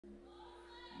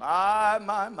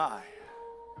My.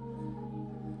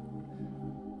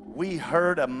 We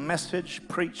heard a message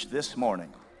preached this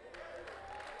morning.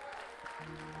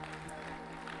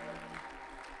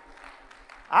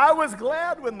 I was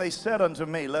glad when they said unto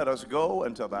me, let us go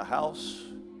into the house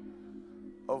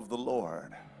of the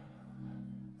Lord.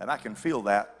 And I can feel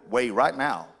that way right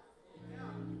now.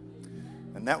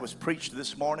 And that was preached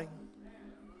this morning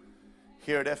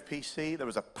here at FPC. There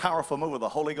was a powerful move of the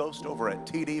Holy Ghost over at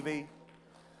TDV.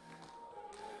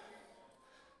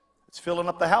 It's filling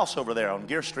up the house over there on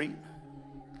Gear Street.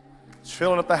 It's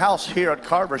filling up the house here at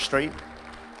Carver Street.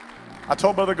 I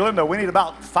told Brother Glenda we need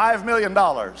about $5 million.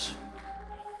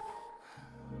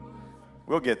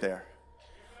 We'll get there.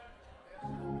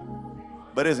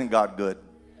 But isn't God good?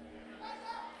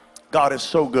 God is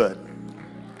so good.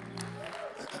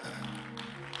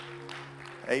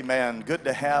 Amen. Good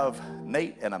to have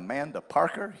Nate and Amanda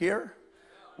Parker here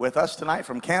with us tonight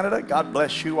from Canada. God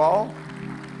bless you all.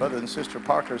 Brother and Sister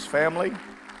Parker's family.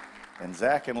 And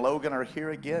Zach and Logan are here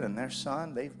again, and their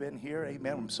son. They've been here.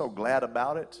 Amen. I'm so glad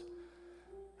about it.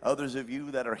 Others of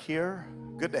you that are here,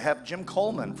 good to have Jim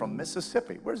Coleman from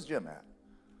Mississippi. Where's Jim at?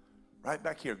 Right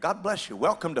back here. God bless you.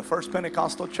 Welcome to First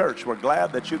Pentecostal Church. We're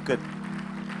glad that you could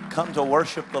come to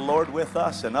worship the Lord with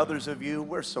us. And others of you,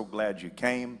 we're so glad you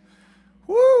came.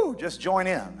 Woo! Just join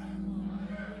in.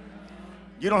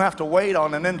 You don't have to wait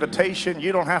on an invitation.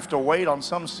 You don't have to wait on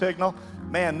some signal.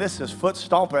 Man, this is foot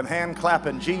stomping, hand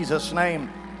clapping, Jesus' name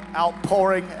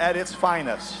outpouring at its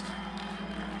finest.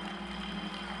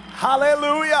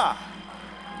 Hallelujah.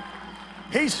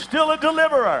 He's still a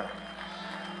deliverer.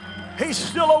 He's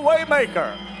still a way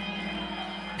maker.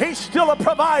 He's still a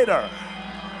provider.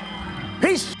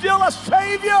 He's still a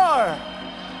savior.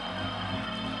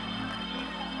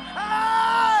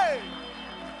 Hey!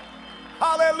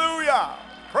 Hallelujah.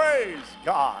 Praise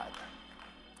God.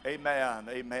 Amen.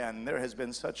 Amen. There has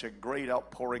been such a great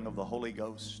outpouring of the Holy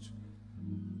Ghost.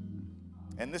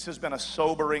 And this has been a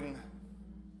sobering,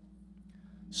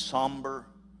 somber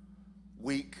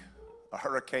week. A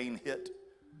hurricane hit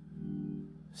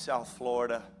South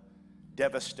Florida,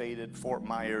 devastated Fort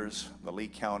Myers, the Lee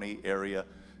County area,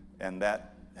 and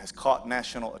that has caught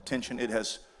national attention. It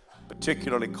has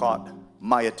particularly caught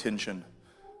my attention.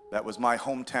 That was my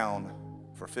hometown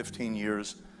for 15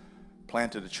 years.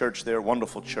 Planted a church there,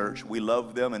 wonderful church. We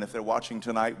love them, and if they're watching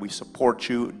tonight, we support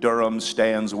you. Durham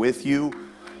stands with you.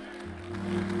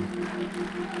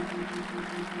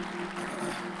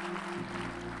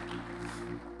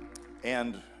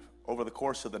 And over the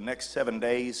course of the next 7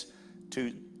 days,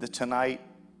 tonight,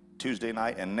 Tuesday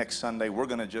night, and next Sunday, we're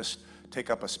going to just take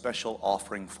up a special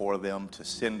offering for them to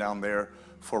send down there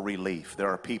for relief. There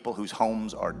are people whose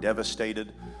homes are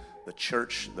devastated. The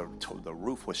church, the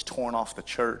roof was torn off the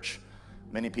church.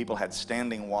 Many people had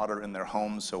standing water in their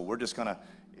homes. So we're just going to,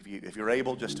 if you're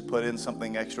able just to put in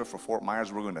something extra for Fort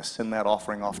Myers, we're going to send that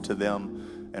offering off to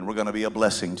them, and we're going to be a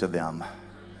blessing to them.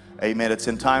 Amen. It's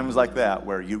in times like that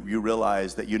where you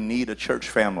realize that you need a church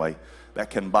family that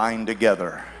can bind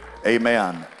together.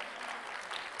 Amen.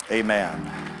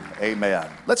 Amen.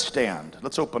 Amen. Let's stand.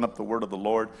 Let's open up the word of the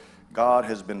Lord. God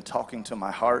has been talking to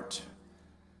my heart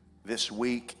this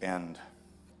week, and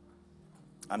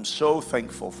I'm so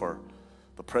thankful for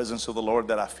the presence of the Lord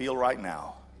that I feel right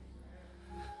now.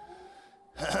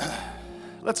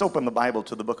 Let's open the Bible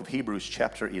to the book of Hebrews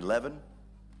chapter 11.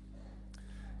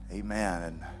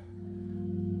 Amen.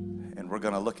 And we're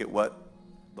going to look at what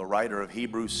the writer of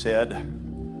Hebrews said.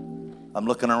 I'm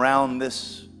looking around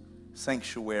this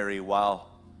sanctuary while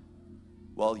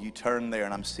you turn there,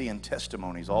 and I'm seeing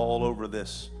testimonies all over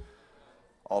this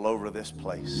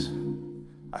place.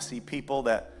 I see people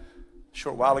that a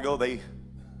short while ago they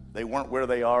weren't where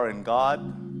they are in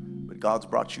God, but God's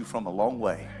brought you from a long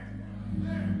way.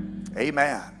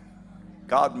 Amen.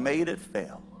 God made it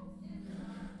fail.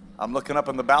 I'm looking up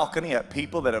in the balcony at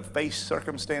people that have faced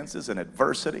circumstances and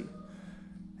adversity,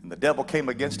 and the devil came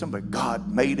against them, but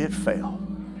God made it fail.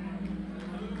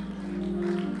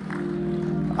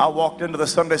 I walked into the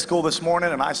Sunday school this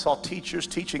morning and I saw teachers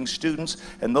teaching students,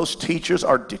 and those teachers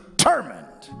are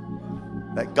determined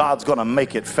that God's going to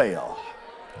make it fail.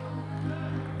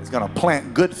 He's going to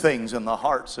plant good things in the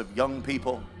hearts of young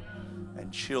people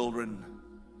and children.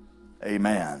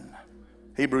 Amen.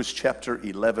 Hebrews chapter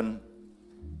 11.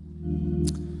 And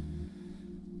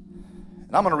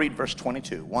I'm going to read verse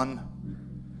 22, one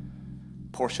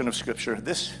portion of scripture.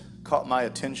 This caught my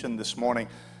attention this morning.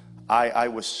 I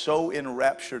was so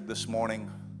enraptured this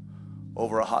morning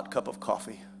over a hot cup of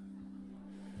coffee.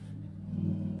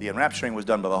 The enrapturing was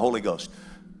done by the Holy Ghost.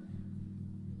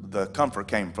 The comfort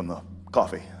came from the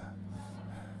coffee.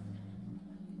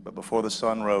 But before the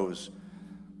sun rose,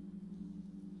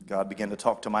 God began to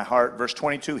talk to my heart. Verse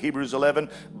 22, Hebrews 11,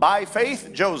 by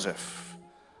faith Joseph,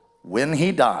 when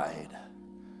he died,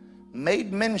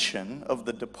 made mention of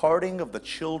the departing of the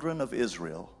children of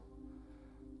Israel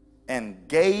and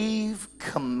gave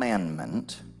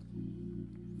commandment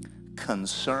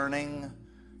concerning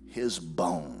his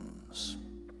bones.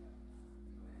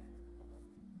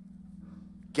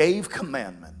 Gave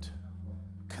commandment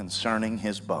concerning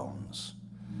his bones.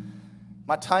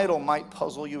 My title might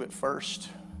puzzle you at first.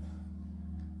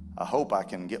 I hope I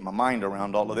can get my mind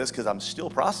around all of this because I'm still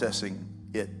processing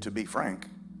it, to be frank.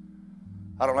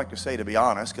 I don't like to say to be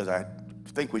honest because I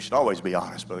think we should always be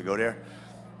honest, Brother Godare.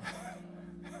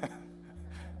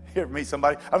 Hear me,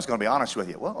 somebody? I'm just going to be honest with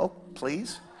you. Well, oh,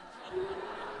 please.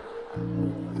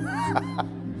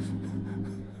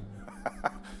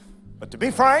 But to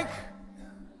be frank,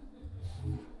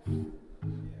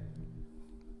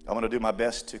 I want to do my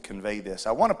best to convey this.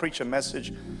 I want to preach a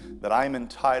message that I'm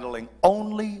entitling,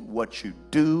 Only What You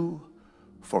Do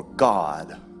for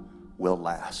God Will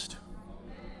Last.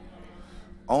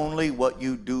 Only what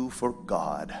you do for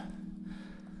God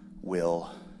will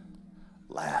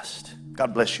last.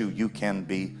 God bless you. You can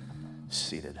be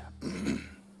seated.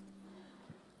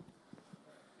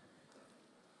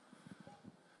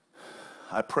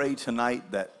 I pray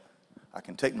tonight that I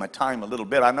can take my time a little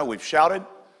bit. I know we've shouted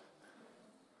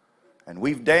and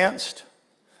we've danced,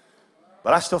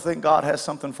 but I still think God has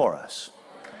something for us.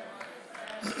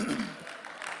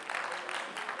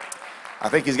 I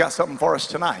think He's got something for us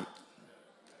tonight.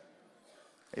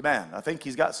 Amen. I think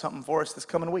He's got something for us this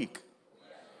coming week.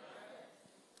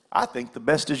 I think the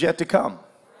best is yet to come.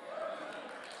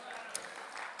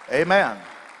 Amen.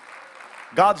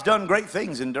 God's done great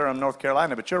things in Durham, North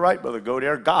Carolina, but you're right, Brother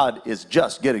Godare, God is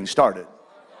just getting started.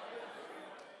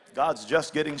 God's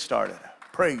just getting started.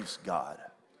 Praise God.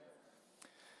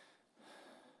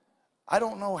 I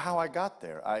don't know how I got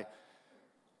there.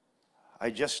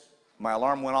 My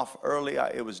alarm went off early.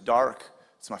 It was dark.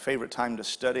 It's my favorite time to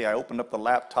study. I opened up the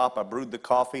laptop, I brewed the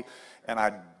coffee, and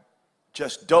I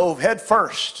just dove head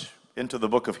first into the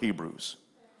book of Hebrews.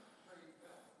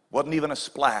 Wasn't even a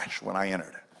splash when I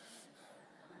entered.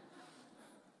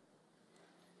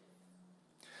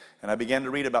 And I began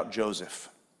to read about Joseph.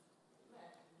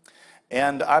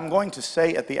 And I'm going to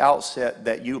say at the outset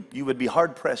that you would be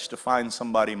hard-pressed to find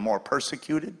somebody more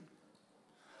persecuted,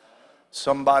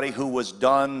 somebody who was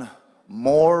done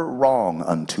more wrong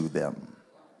unto them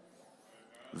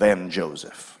than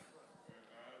Joseph.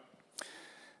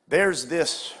 There's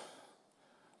this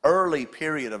early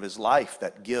period of his life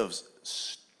that gives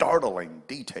startling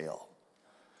detail.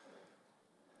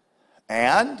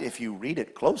 And if you read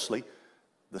it closely,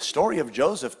 the story of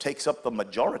Joseph takes up the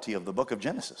majority of the book of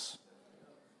Genesis.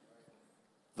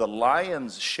 The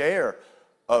lion's share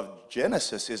of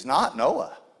Genesis is not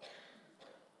Noah.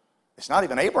 It's not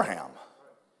even Abraham.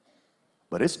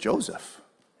 But it's Joseph.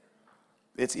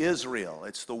 It's Israel.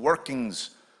 It's the workings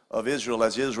of Israel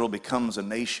as Israel becomes a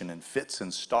nation and fits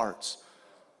and starts.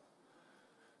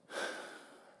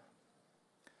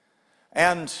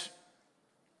 And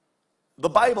the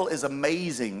Bible is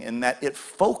amazing in that it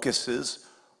focuses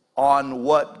on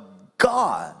what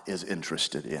God is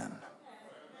interested in.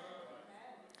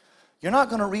 You're not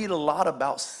going to read a lot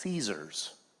about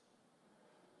Caesars.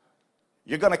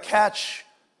 You're going to catch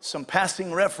some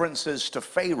passing references to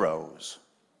pharaohs.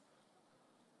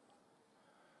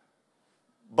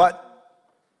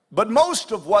 But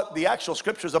most of what the actual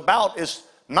scripture is about is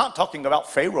not talking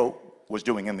about Pharaoh was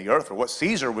doing in the earth or what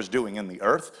Caesar was doing in the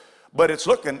earth, but it's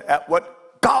looking at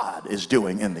what God is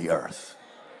doing in the earth.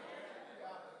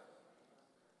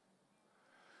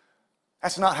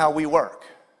 That's not how we work.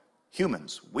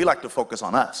 Humans, we like to focus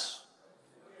on us.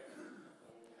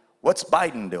 What's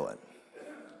Biden doing?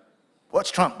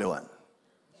 What's Trump doing?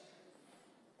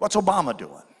 What's Obama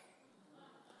doing?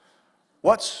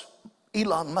 What's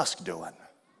Elon Musk doing?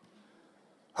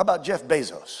 How about Jeff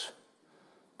Bezos?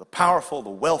 The powerful, the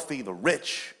wealthy, the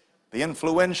rich, the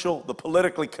influential, the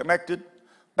politically connected.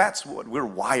 That's what we're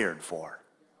wired for.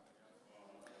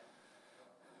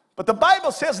 But the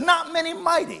Bible says not many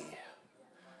mighty,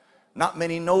 not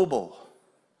many noble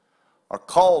are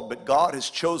called, but God has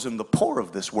chosen the poor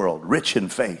of this world, rich in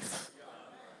faith.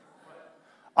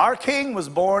 Our King was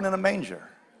born in a manger.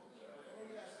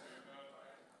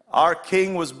 Our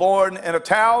King was born in a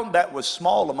town that was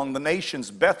small among the nations,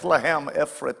 Bethlehem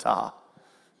Ephratah.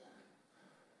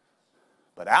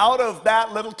 But out of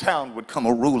that little town would come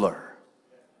a ruler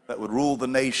that would rule the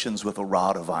nations with a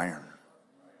rod of iron.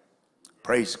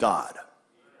 Praise God.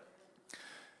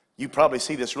 You probably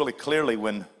see this really clearly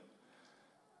when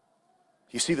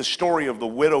You see the story of the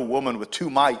widow woman with 2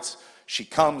 mites. She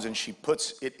comes and she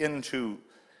puts it into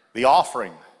the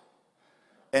offering.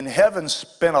 And heaven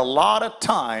spent a lot of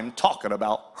time talking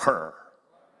about her.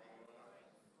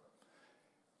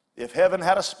 If heaven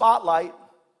had a spotlight,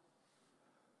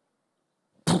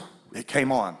 it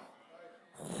came on.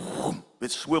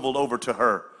 It swiveled over to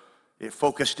her. It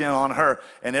focused in on her,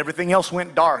 and everything else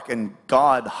went dark, and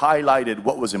God highlighted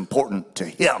what was important to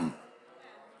him.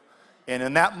 And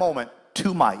in that moment,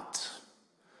 2 mites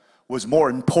was more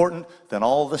important than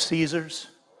all the Caesars,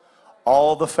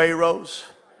 all the Pharaohs,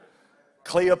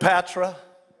 Cleopatra,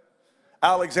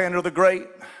 Alexander the Great.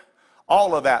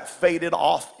 All of that faded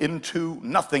off into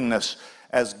nothingness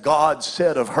as God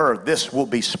said of her, this will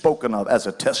be spoken of as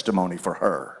a testimony for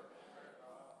her.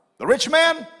 The rich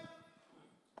man,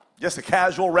 just a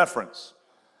casual reference,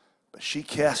 but she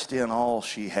cast in all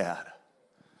she had.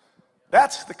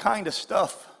 That's the kind of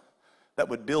stuff that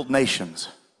would build nations.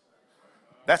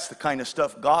 That's the kind of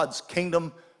stuff God's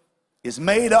kingdom is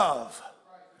made of.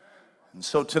 And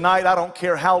so tonight, I don't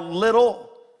care how little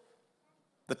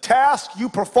the task you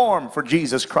perform for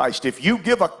Jesus Christ, if you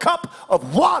give a cup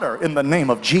of water in the name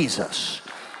of Jesus,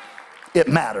 it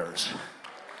matters.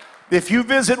 If you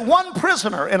visit one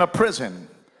prisoner in a prison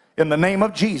in the name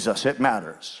of Jesus, it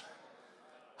matters.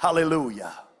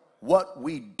 Hallelujah. What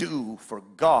we do for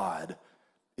God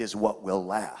is what will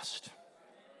last.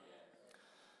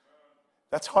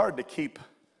 That's hard to keep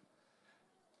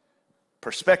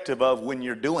perspective of when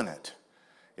you're doing it.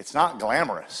 It's not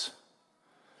glamorous.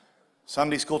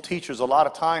 Sunday school teachers a lot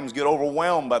of times get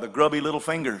overwhelmed by the grubby little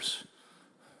fingers,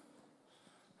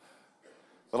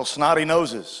 little snotty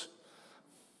noses,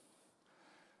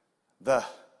 the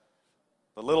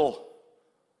little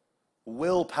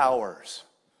willpowers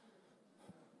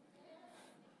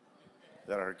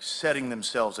that are setting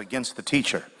themselves against the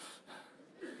teacher.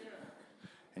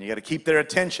 And you got to keep their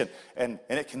attention. And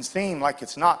it can seem like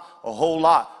it's not a whole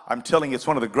lot. I'm telling you, it's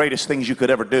one of the greatest things you could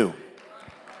ever do.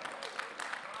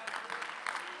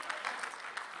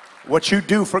 What you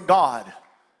do for God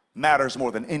matters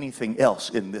more than anything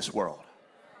else in this world.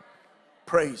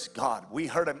 Praise God. We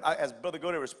heard him, as Brother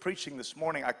Goder was preaching this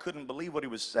morning, I couldn't believe what he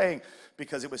was saying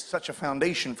because it was such a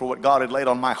foundation for what God had laid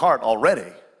on my heart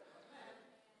already.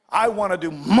 I want to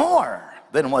do more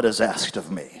than what is asked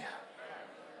of me.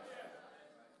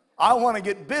 I want to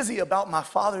get busy about my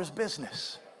Father's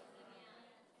business.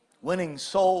 Winning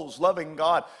souls, loving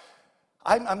God.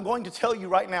 I'm going to tell you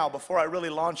right now, before I really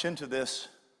launch into this,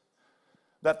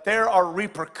 that there are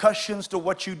repercussions to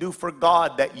what you do for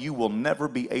God that you will never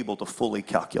be able to fully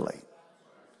calculate.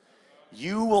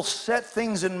 You will set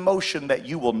things in motion that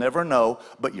you will never know,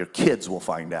 but your kids will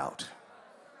find out.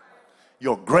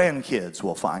 Your grandkids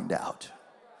will find out.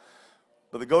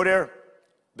 But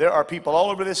there are people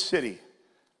all over this city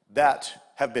that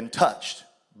have been touched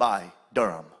by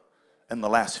Durham in the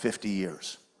last 50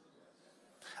 years.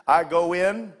 I go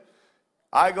into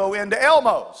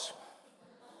Elmo's.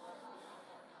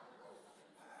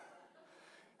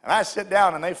 And I sit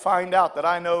down and they find out that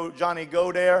I know Johnny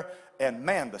Goder, and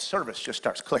man, the service just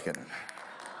starts clicking.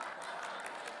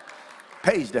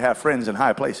 Pays to have friends in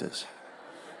high places.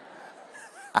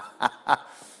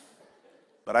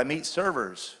 But I meet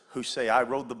servers who say, I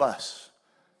rode the bus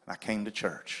and I came to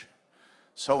church.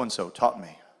 So-and-so taught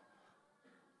me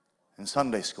in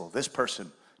Sunday school. This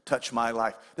person touched my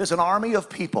life. There's an army of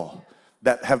people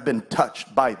that have been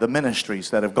touched by the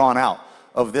ministries that have gone out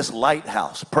of this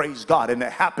lighthouse. Praise God. And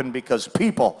it happened because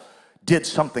people did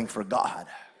something for God.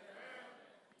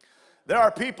 There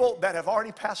are people that have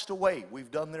already passed away.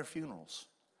 We've done their funerals.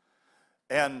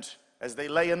 And as they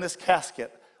lay in this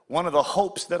casket, one of the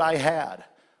hopes that I had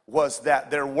was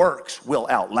that their works will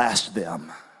outlast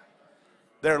them.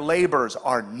 Their labors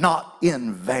are not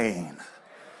in vain.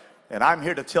 And I'm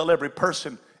here to tell every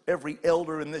person, every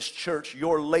elder in this church,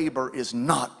 your labor is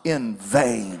not in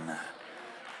vain.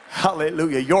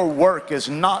 Hallelujah. Your work is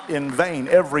not in vain.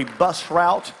 Every bus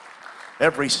route,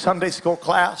 every Sunday school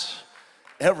class,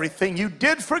 everything you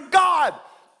did for God,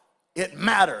 it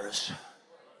matters.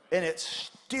 And it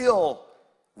still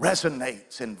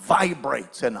resonates and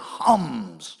vibrates and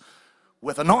hums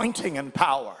with anointing and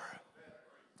power.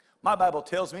 My Bible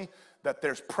tells me that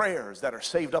there's prayers that are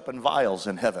saved up in vials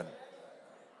in heaven.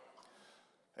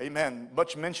 Amen.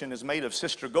 Much mention is made of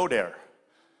Sister Goder.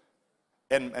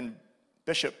 And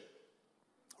Bishop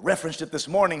referenced it this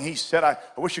morning. He said, I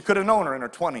wish you could have known her in her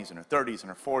 20s and her 30s and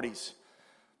her 40s.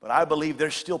 But I believe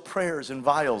there's still prayers in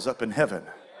vials up in heaven.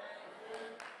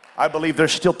 I believe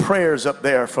there's still prayers up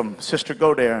there from Sister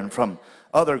Goder and from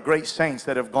other great saints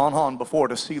that have gone on before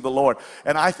to see the Lord.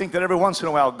 And I think that every once in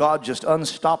a while, God just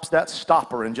unstops that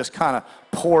stopper and just kind of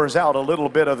pours out a little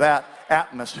bit of that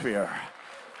atmosphere.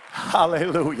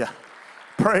 Hallelujah.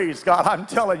 Praise God. I'm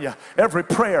telling you, every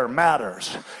prayer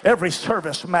matters. Every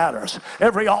service matters.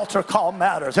 Every altar call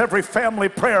matters. Every family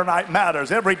prayer night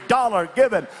matters. Every dollar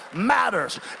given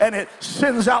matters. And it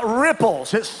sends out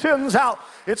ripples. It sends out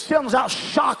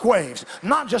shockwaves,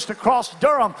 not just across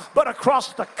Durham, but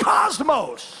across the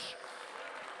cosmos.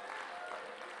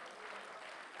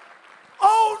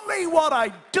 Only what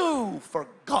I do for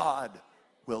God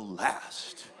will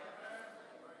last.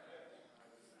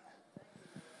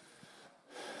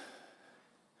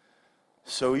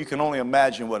 So you can only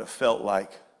imagine what it felt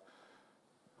like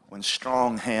when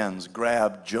strong hands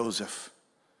grabbed Joseph,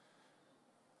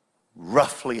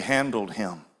 roughly handled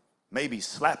him, maybe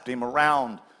slapped him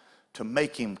around to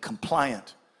make him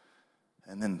compliant,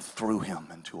 and then threw him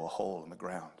into a hole in the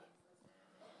ground.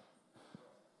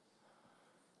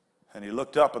 And he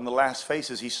looked up, and the last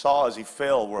faces he saw as he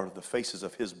fell were the faces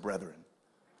of his brethren.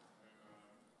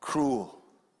 Cruel,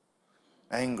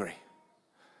 angry.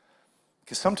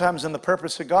 Because sometimes in the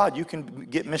purpose of God, you can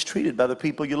get mistreated by the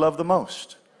people you love the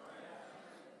most.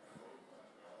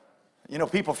 You know,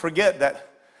 people forget that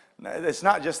it's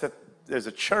not just that there's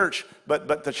a church,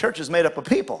 but the church is made up of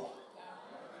people.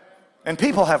 And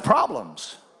people have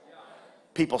problems.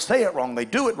 People say it wrong, they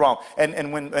do it wrong.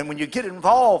 And when you get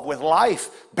involved with life,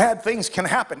 bad things can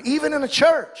happen, even in a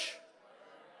church.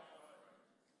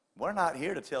 We're not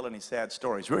here to tell any sad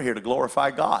stories. We're here to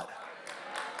glorify God.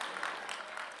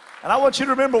 And I want you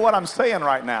to remember what I'm saying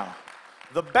right now.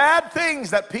 The bad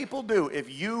things that people do, if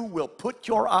you will put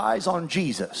your eyes on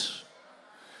Jesus,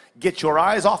 get your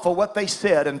eyes off of what they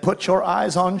said and put your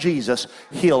eyes on Jesus,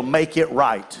 He'll make it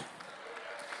right.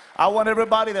 I want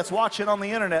everybody that's watching on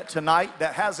the internet tonight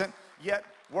that hasn't yet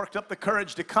worked up the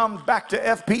courage to come back to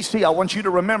FPC, I want you to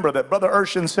remember that Brother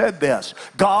Urshan said this: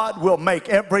 God will make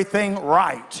everything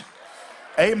right.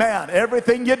 Amen.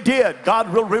 Everything you did,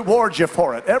 God will reward you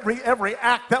for it. Every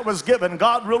act that was given,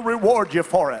 God will reward you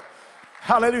for it.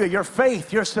 Hallelujah. Your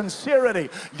faith, your sincerity,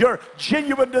 your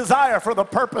genuine desire for the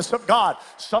purpose of God.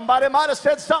 Somebody might have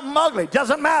said something ugly.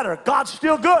 Doesn't matter. God's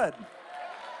still good.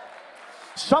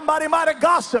 Somebody might have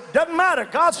gossiped. Doesn't matter.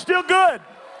 God's still good.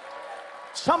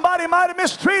 Somebody might have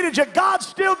mistreated you. God's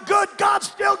still good. God's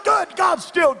still good. God's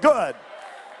still good.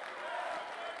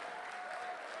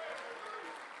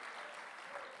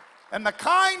 And the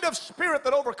kind of spirit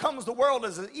that overcomes the world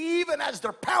is that even as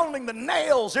they're pounding the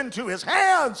nails into his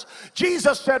hands,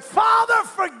 Jesus said, Father,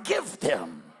 forgive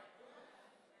them,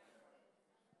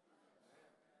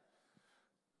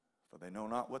 for they know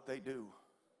not what they do.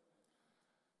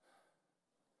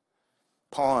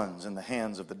 Pawns in the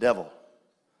hands of the devil.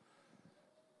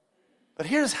 But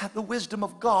here's the wisdom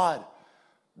of God,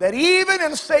 that even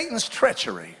in Satan's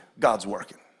treachery, God's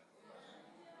working.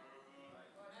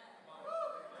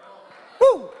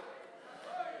 Woo.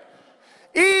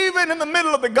 Even in the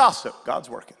middle of the gossip, God's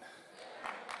working.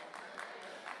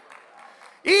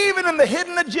 Even in the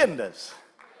hidden agendas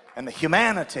and the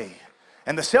humanity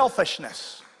and the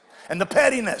selfishness and the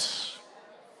pettiness,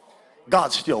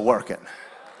 God's still working.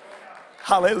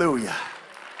 Hallelujah.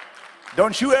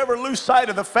 Don't you ever lose sight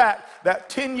of the fact that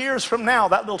 10 years from now,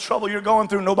 that little trouble you're going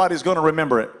through, nobody's going to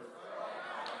remember it.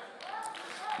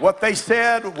 What they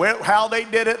said, how they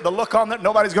did it, the look on that,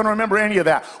 nobody's going to remember any of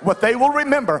that. What they will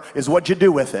remember is what you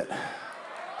do with it.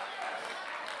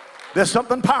 There's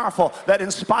something powerful that in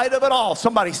spite of it all,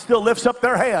 somebody still lifts up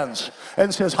their hands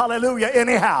and says, hallelujah,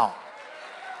 anyhow.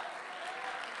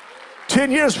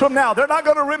 10 years from now, they're not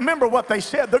going to remember what they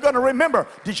said. They're going to remember,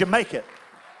 did you make it?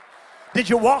 Did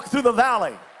you walk through the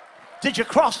valley? Did you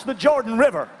cross the Jordan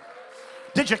River?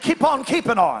 Did you keep on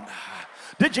keeping on?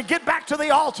 Did you get back to the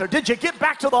altar? Did you get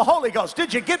back to the Holy Ghost?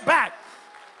 Did you get back?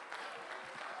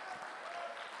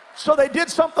 So they did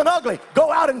something ugly.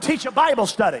 Go out and teach a Bible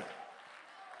study.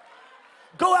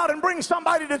 Go out and bring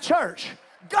somebody to church.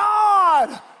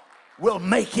 God will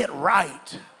make it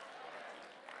right.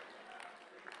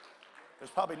 There's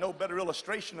probably no better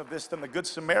illustration of this than the Good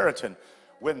Samaritan,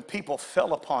 when people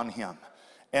fell upon him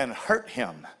and hurt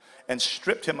him and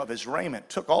stripped him of his raiment,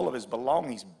 took all of his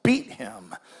belongings, beat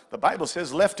him. The Bible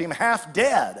says left him half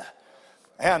dead.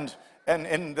 And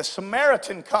the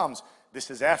Samaritan comes. This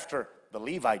is after the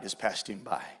Levite has passed him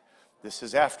by. This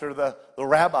is after the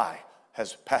rabbi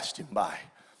has passed him by.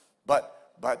 But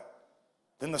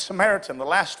then the Samaritan, the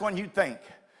last one you'd think,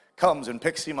 comes and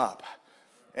picks him up.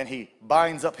 And he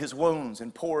binds up his wounds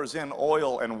and pours in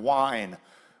oil and wine.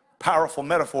 Powerful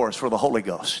metaphors for the Holy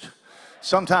Ghost.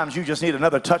 Sometimes you just need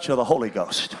another touch of the Holy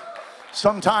Ghost.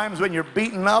 Sometimes when you're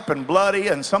beaten up and bloody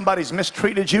and somebody's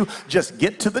mistreated you, just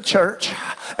get to the church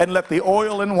and let the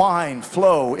oil and wine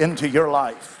flow into your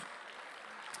life.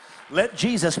 Let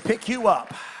Jesus pick you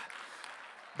up.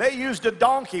 They used a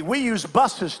donkey. We use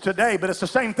buses today, but it's the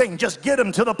same thing. Just get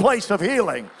them to the place of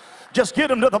healing. Just get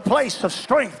them to the place of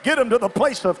strength. Get them to the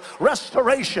place of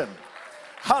restoration.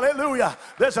 Hallelujah.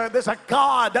 There's a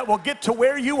God that will get to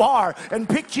where you are and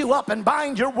pick you up and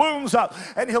bind your wounds up.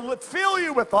 And he'll fill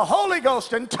you with the Holy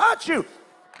Ghost and touch you.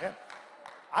 Man,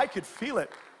 I could feel it.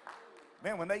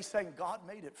 Man, when they sang, God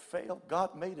made it fail,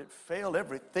 God made it fail,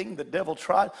 everything the devil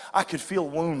tried, I could feel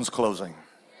wounds closing.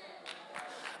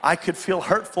 I could feel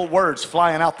hurtful words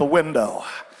flying out the window.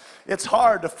 It's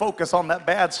hard to focus on that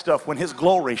bad stuff when his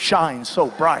glory shines so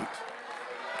bright.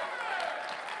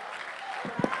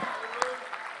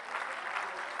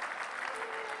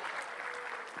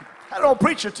 I had an old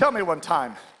preacher tell me one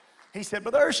time. He said,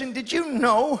 Brother Urshan, did you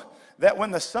know that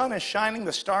when the sun is shining,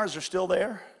 the stars are still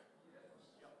there?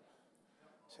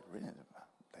 I said, really?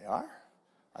 They are?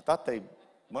 I thought they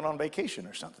went on vacation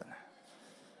or something.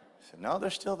 I said, no, they're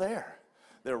still there.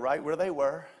 They're right where they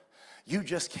were. You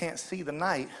just can't see the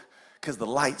night because the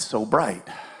light's so bright.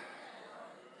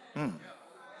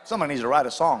 Somebody needs to write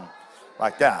a song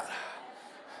like that.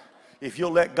 If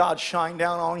you'll let God shine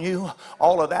down on you,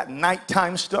 all of that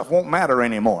nighttime stuff won't matter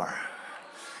anymore.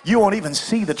 You won't even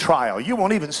see the trial. You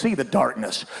won't even see the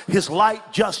darkness. His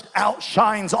light just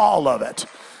outshines all of it.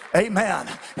 Amen.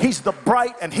 He's the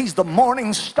bright and he's the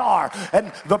morning star,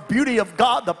 and the beauty of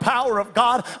God, the power of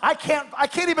God. I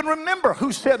can't even remember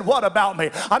who said what about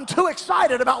me. I'm too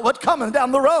excited about what's coming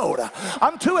down the road.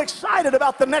 I'm too excited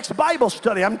about the next Bible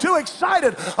study. I'm too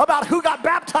excited about who got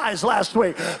baptized last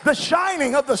week. The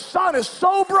shining of the sun is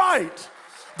so bright.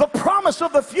 The promise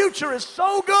of the future is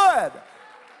so good.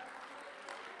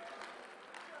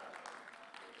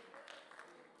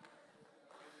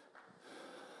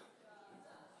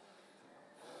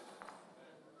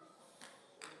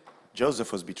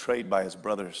 Joseph was betrayed by his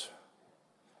brothers.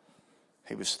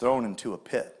 He was thrown into a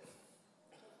pit.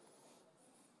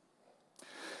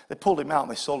 They pulled him out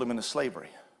and they sold him into slavery.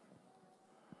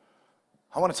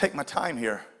 I want to take my time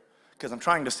here because I'm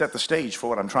trying to set the stage for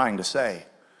what I'm trying to say.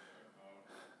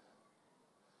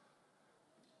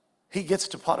 He gets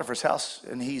to Potiphar's house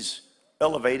and he's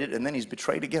elevated, and then he's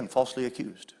betrayed again, falsely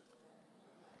accused.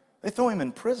 They throw him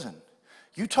in prison.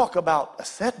 You talk about a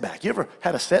setback. You ever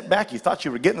had a setback? You thought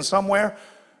you were getting somewhere,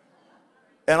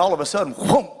 and all of a sudden,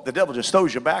 whoom, the devil just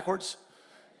throws you backwards?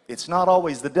 It's not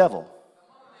always the devil.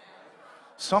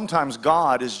 Sometimes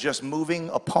God is just moving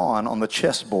a pawn on the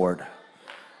chessboard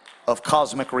of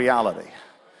cosmic reality.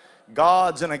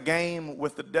 God's in a game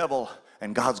with the devil,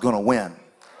 and God's going to win.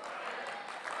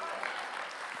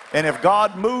 And if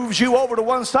God moves you over to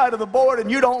one side of the board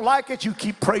and you don't like it, you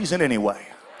keep praising anyway.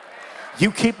 You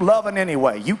keep loving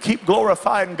anyway. You keep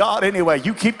glorifying God anyway.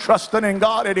 You keep trusting in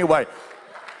God anyway.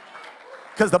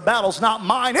 Because the battle's not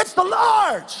mine, it's the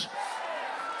Lord's.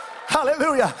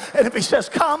 Hallelujah. And if he says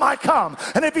come, I come.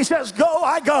 And if he says go,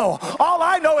 I go. All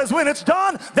I know is when it's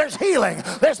done, there's healing,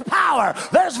 there's power,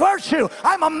 there's virtue.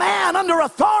 I'm a man under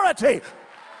authority.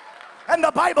 And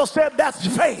the Bible said that's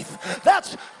faith.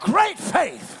 That's great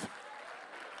faith.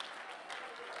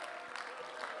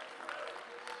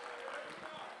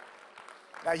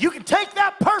 Now you can take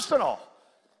that personal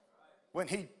when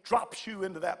he drops you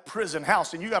into that prison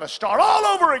house and you got to start all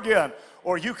over again.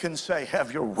 Or you can say,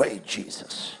 have your way,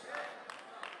 Jesus.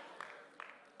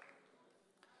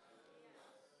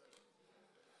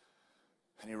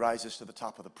 And he rises to the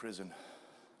top of the prison.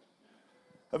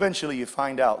 Eventually you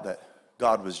find out that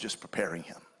God was just preparing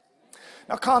him.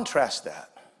 Now contrast that.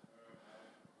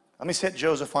 Let me set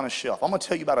Joseph on a shelf. I'm going to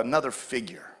tell you about another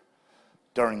figure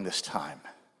during this time.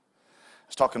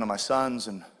 I was talking to my sons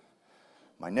and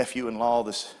my nephew-in-law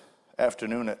this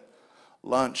afternoon at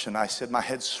lunch, and I said my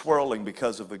head's swirling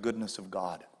because of the goodness of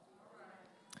God.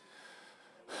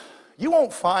 You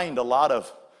won't find a lot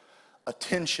of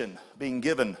attention being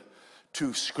given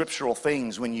to scriptural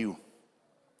things when you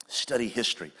study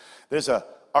history. There's an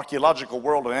archaeological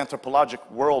world, an anthropological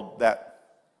world that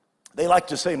they like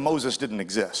to say Moses didn't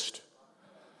exist.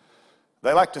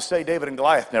 They like to say David and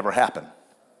Goliath never happened.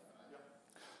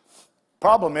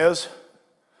 Problem is,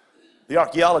 the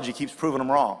archaeology keeps proving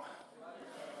them wrong.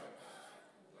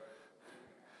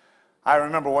 I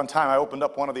remember one time I opened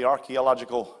up one of the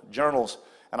archaeological journals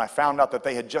and I found out that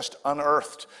they had just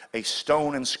unearthed a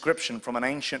stone inscription from an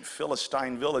ancient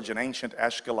Philistine village in ancient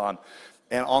Ashkelon.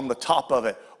 And on the top of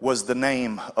it was the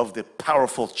name of the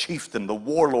powerful chieftain, the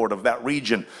warlord of that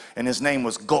region, and his name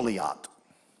was Goliath.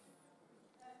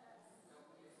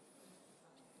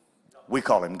 We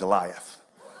call him Goliath.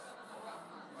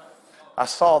 I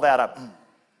saw that.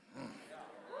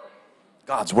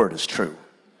 God's word is true.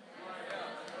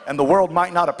 And the world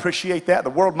might not appreciate that. The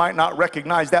world might not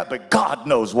recognize that, but God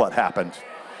knows what happened.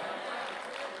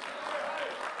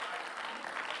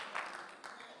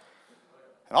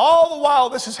 And all the while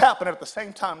this is happening, at the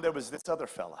same time, there was this other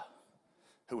fella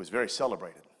who was very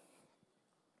celebrated.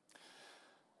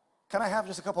 Can I have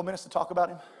just a couple minutes to talk about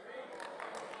him?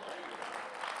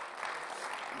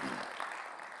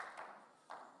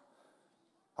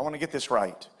 I want to get this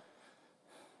right.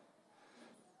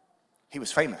 He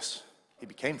was famous. He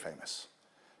became famous.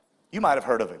 You might have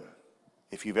heard of him.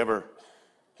 If you've ever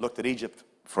looked at Egypt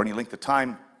for any length of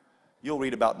time, you'll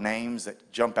read about names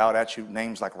that jump out at you,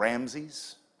 names like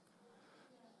Ramses,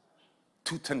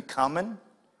 Tutankhamun,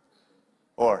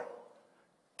 or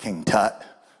King Tut.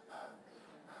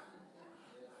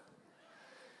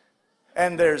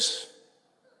 And there's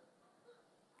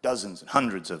dozens and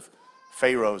hundreds of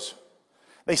pharaohs.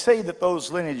 They say that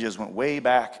those lineages went way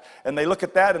back, and they look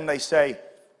at that and they say,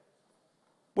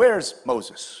 where's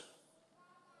Moses?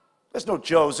 There's no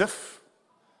Joseph.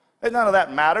 And none of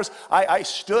that matters. I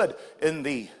stood in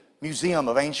the Museum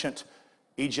of Ancient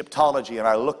Egyptology and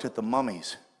I looked at the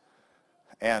mummies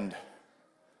and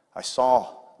I saw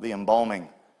the embalming.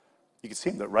 You can see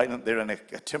them right there in a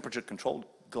temperature-controlled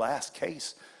glass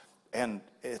case, and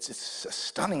it's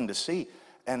stunning to see.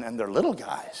 And they're little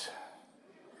guys.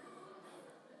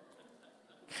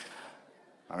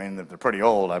 I mean, they're pretty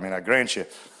old. I mean, I grant you.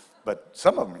 But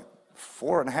some of them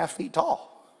are 4.5 feet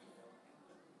tall.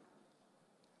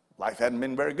 Life hadn't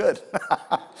been very good.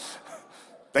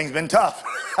 Things been tough.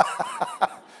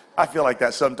 I feel like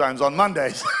that sometimes on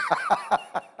Mondays.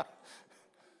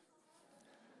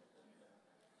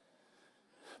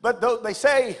 But they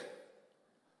say,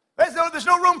 there's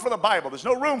no room for the Bible. There's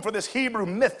no room for this Hebrew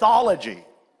mythology.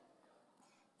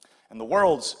 And the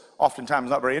world's oftentimes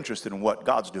not very interested in what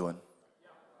God's doing.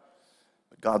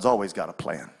 God's always got a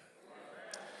plan.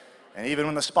 And even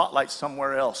when the spotlight's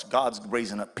somewhere else, God's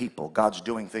raising up people. God's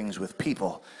doing things with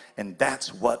people. And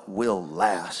that's what will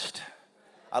last.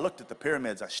 I looked at the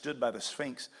pyramids. I stood by the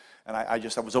Sphinx. And I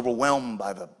was overwhelmed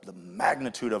by the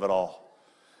magnitude of it all.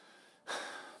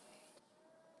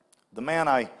 The man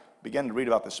I began to read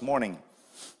about this morning,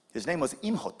 his name was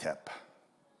Imhotep.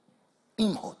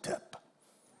 Imhotep.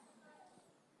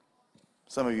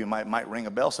 Some of you might ring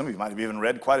a bell. Some of you might have even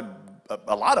read quite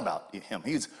a lot about him.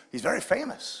 He's very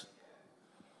famous.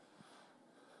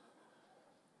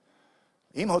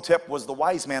 Imhotep was the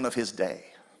wise man of his day.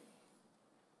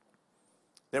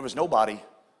 There was nobody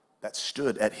that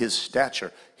stood at his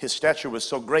stature. His stature was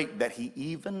so great that he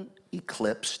even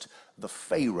eclipsed the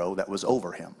Pharaoh that was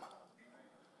over him.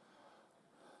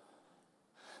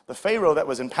 The Pharaoh that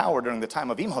was in power during the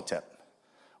time of Imhotep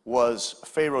was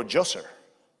Pharaoh Djoser.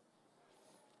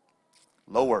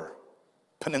 Lower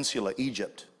Peninsula,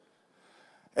 Egypt.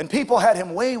 And people had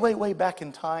him way, way, way back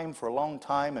in time for a long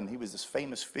time, and he was this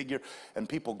famous figure, and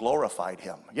people glorified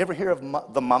him. You ever hear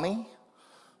of the Mummy?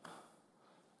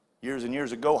 Years and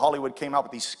years ago, Hollywood came out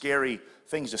with these scary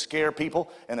things to scare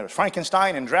people, and there was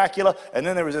Frankenstein and Dracula, and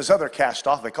then there was this other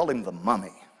cast-off. They called him the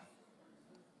Mummy.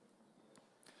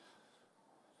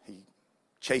 He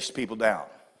chased people down.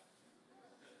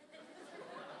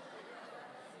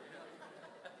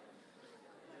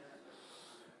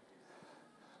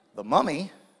 The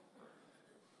mummy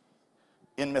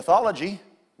in mythology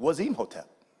was Imhotep.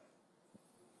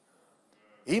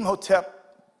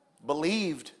 Imhotep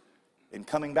believed in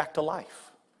coming back to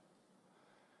life.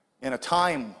 In a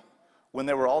time when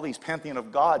there were all these pantheon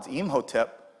of gods,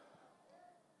 Imhotep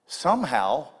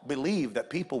somehow believed that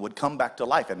people would come back to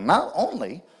life. And not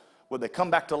only would they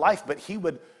come back to life, but he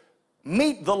would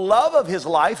meet the love of his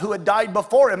life who had died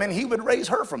before him, and he would raise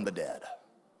her from the dead.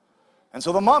 And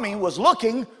so the mummy was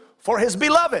looking for his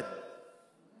beloved.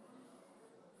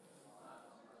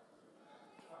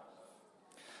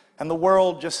 And the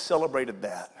world just celebrated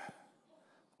that.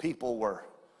 People were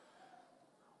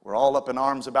all up in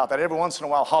arms about that. Every once in a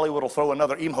while, Hollywood will throw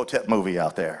another Imhotep movie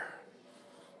out there.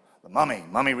 The Mummy,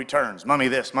 Mummy Returns, Mummy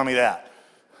this, Mummy that.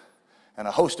 And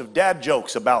a host of dad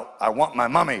jokes about, I want my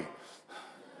mummy.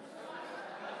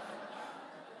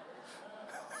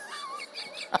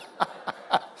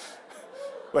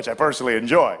 Which I personally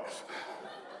enjoy.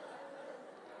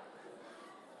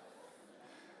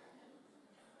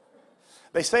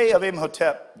 They say of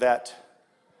Imhotep that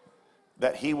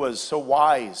he was so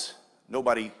wise,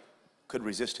 nobody could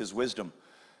resist his wisdom.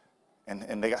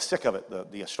 And they got sick of it.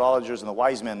 The astrologers and the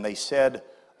wise men, they said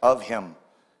of him,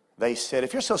 they said,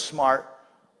 if you're so smart,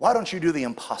 why don't you do the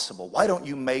impossible? Why don't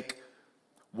you make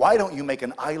why don't you make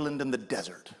an island in the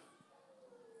desert?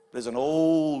 There's an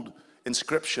old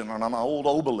inscription on an old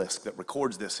obelisk that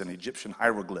records this in Egyptian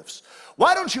hieroglyphs.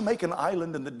 Why don't you make an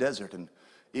island in the desert? And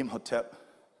Imhotep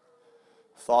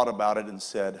thought about it and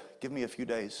said, give me a few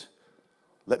days.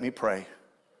 Let me pray,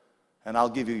 and I'll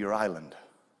give you your island.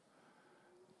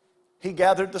 He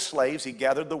gathered the slaves, he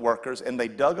gathered the workers, and they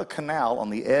dug a canal on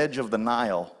the edge of the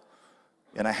Nile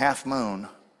in a half moon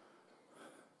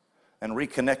and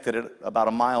reconnected it about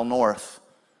a mile north,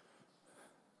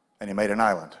 and he made an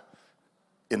island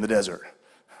in the desert.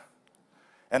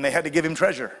 And they had to give him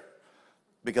treasure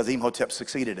because Imhotep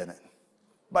succeeded in it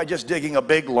by just digging a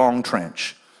big long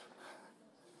trench.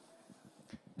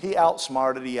 He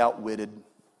outsmarted, he outwitted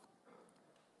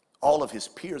all of his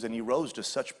peers, and he rose to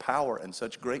such power and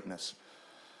such greatness.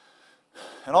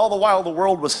 And all the while the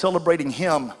world was celebrating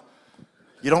him,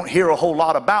 you don't hear a whole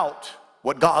lot about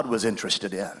what God was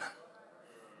interested in.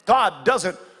 God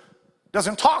doesn't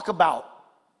talk about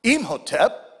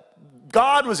Imhotep.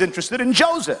 God was interested in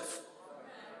Joseph.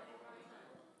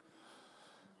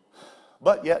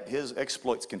 But yet his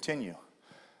exploits continue.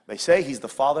 They say he's the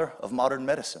father of modern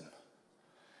medicine.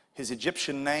 His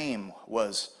Egyptian name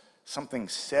was something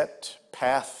Set,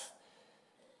 Path,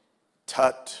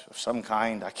 Tut of some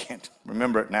kind. I can't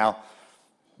remember it now.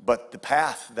 But the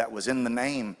path that was in the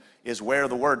name is where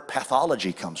the word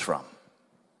pathology comes from.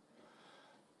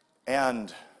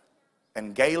 And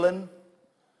Galen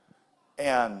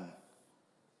and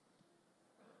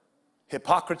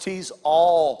Hippocrates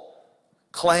all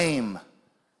claim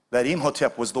that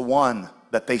Imhotep was the one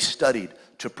that they studied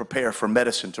to prepare for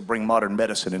medicine, to bring modern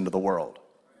medicine into the world.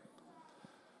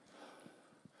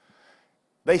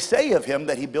 They say of him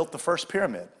that he built the first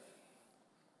pyramid,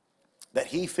 that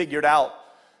he figured out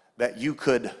that you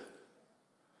could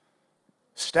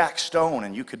stack stone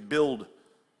and you could build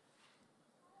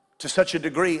to such a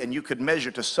degree and you could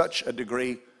measure to such a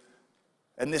degree.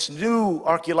 And this new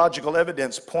archaeological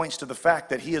evidence points to the fact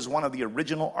that he is one of the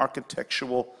original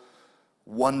architectural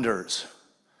wonders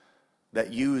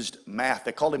that used math.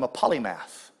 They called him a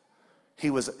polymath. He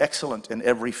was excellent in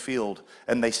every field.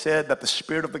 And they said that the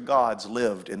spirit of the gods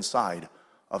lived inside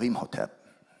of Imhotep.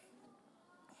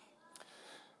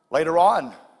 Later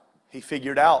on, he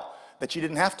figured out that you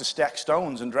didn't have to stack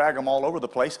stones and drag them all over the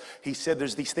place. He said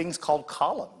there's these things called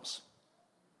columns.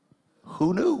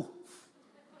 Who knew?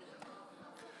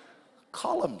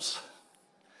 Columns.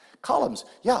 Columns.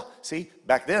 Yeah, see,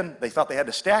 back then they thought they had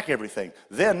to stack everything.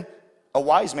 Then a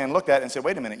wise man looked at it and said,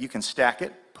 wait a minute, you can stack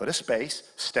it, put a space,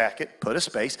 stack it, put a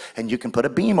space, and you can put a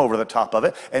beam over the top of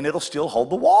it, and it'll still hold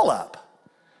the wall up.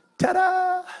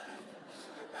 Ta-da!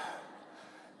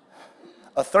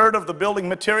 A third of the building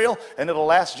material, and it'll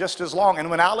last just as long. And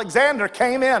when Alexander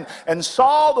came in and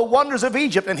saw the wonders of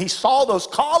Egypt, and he saw those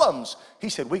columns, he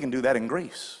said, we can do that in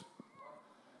Greece.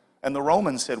 And the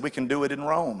Romans said, we can do it in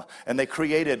Rome. And they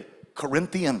created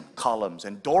Corinthian columns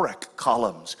and Doric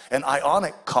columns and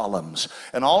Ionic columns.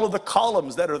 And all of the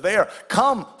columns that are there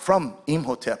come from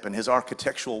Imhotep and his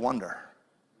architectural wonder.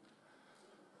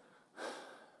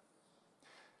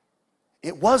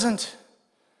 It wasn't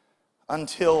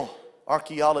until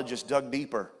archaeologists dug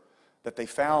deeper that they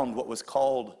found what was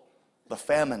called the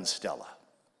famine stela.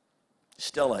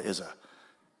 Stela is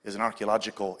an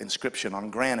archaeological inscription on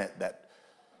granite that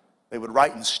they would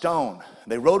write in stone.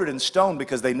 They wrote it in stone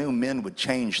because they knew men would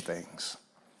change things.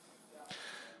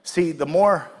 See, the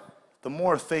more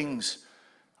things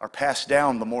are passed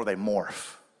down, the more they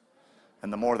morph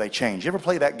and the more they change. You ever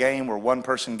play that game where one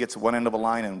person gets at one end of a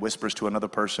line and whispers to another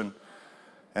person,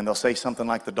 and they'll say something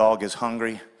like the dog is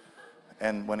hungry,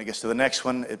 and when it gets to the next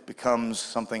one, it becomes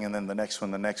something, and then the next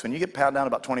one, the next one. You get piled down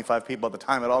about 25 people by the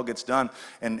time it all gets done,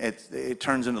 and it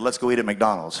turns into let's go eat at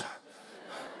McDonald's.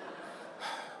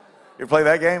 You ever play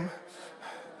that game?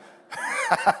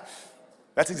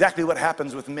 That's exactly what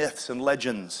happens with myths and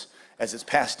legends as it's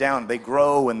passed down. They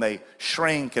grow and they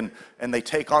shrink and they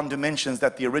take on dimensions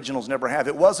that the originals never have.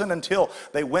 It wasn't until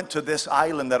they went to this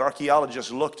island that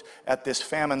archaeologists looked at this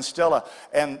famine stela,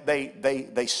 and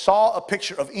they saw a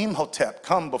picture of Imhotep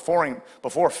come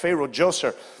before Pharaoh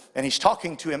Djoser, and he's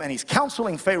talking to him and he's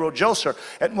counseling Pharaoh Djoser,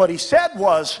 and what he said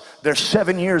was, there's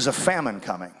 7 years of famine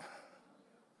coming.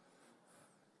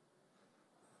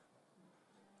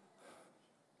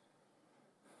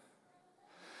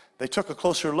 They took a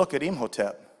closer look at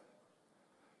Imhotep,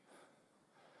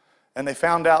 and they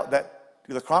found out that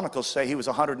the chronicles say he was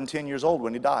 110 years old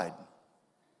when he died.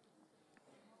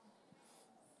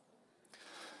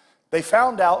 They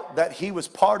found out that he was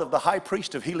part of the high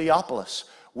priest of Heliopolis,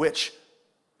 which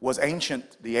was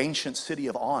the ancient city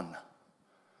of On.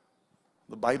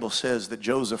 The Bible says that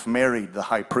Joseph married the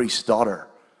high priest's daughter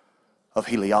of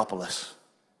Heliopolis.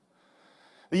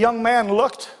 The young man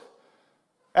looked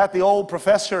at the old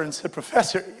professor and said,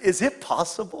 "Professor, is it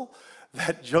possible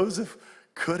that Joseph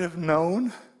could have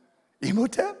known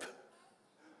Imhotep?"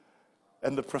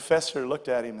 And the professor looked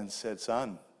at him and said,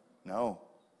 "Son, no,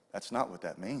 that's not what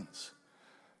that means.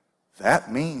 That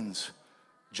means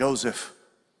Joseph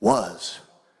was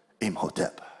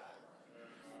Imhotep."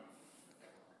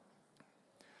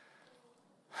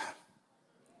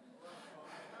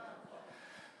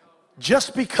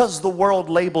 Just because the world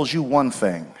labels you one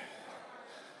thing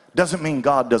doesn't mean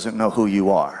God doesn't know who you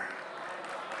are.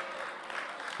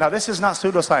 Now, this is not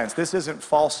pseudoscience. This isn't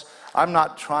false. I'm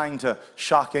not trying to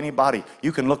shock anybody.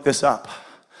 You can look this up.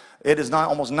 It is not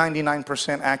almost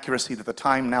 99% accuracy that the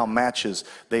time now matches.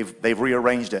 They've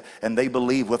rearranged it. And they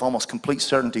believe with almost complete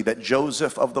certainty that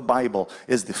Joseph of the Bible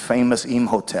is the famous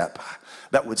Imhotep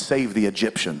that would save the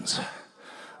Egyptians.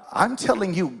 I'm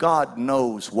telling you, God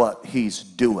knows what he's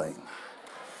doing.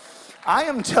 I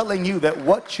am telling you that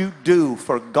what you do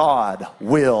for God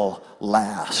will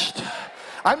last.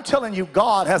 I'm telling you,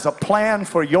 God has a plan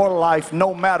for your life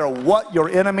no matter what your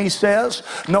enemy says,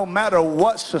 no matter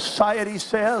what society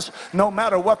says, no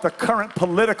matter what the current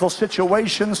political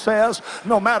situation says,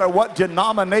 no matter what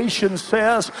denomination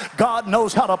says. God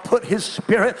knows how to put his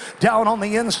spirit down on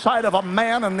the inside of a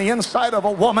man and the inside of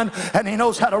a woman, and he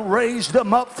knows how to raise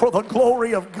them up for the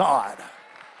glory of God.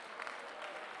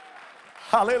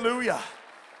 Hallelujah.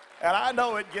 And I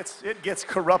know it gets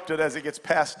corrupted as it gets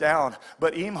passed down,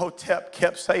 but Imhotep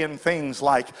kept saying things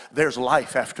like, there's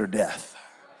life after death.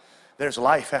 There's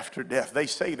life after death. They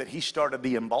say that he started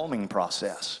the embalming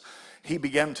process. He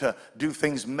began to do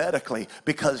things medically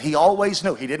because he always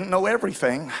knew. He didn't know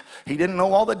everything. He didn't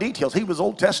know all the details. He was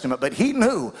Old Testament, but he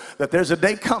knew that there's a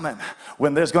day coming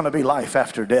when there's going to be life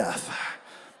after death.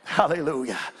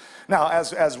 Hallelujah. Now,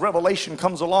 as Revelation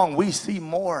comes along, we see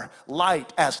more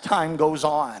light as time goes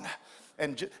on.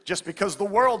 And just because the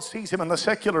world sees him in the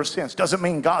secular sense doesn't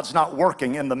mean God's not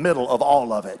working in the middle of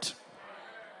all of it.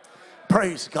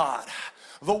 Praise God.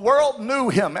 The world knew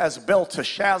him as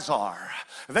Belteshazzar.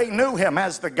 They knew him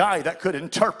as the guy that could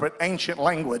interpret ancient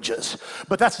languages.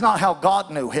 But that's not how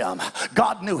God knew him.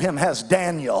 God knew him as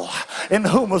Daniel, in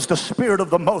whom was the Spirit of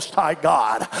the Most High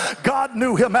God. God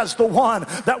knew him as the one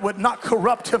that would not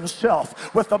corrupt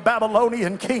himself with the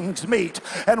Babylonian king's meat.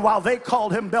 And while they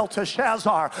called him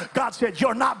Belteshazzar, God said,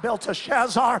 "You're not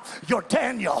Belteshazzar, you're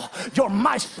Daniel. You're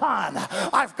my son.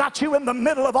 I've got you in the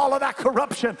middle of all of that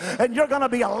corruption, and you're going to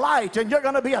be a light, and you're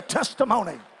going to be a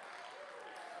testimony."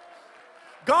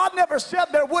 God never said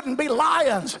there wouldn't be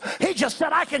lions. He just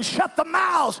said, I can shut the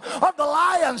mouths of the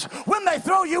lions when they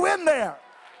throw you in there.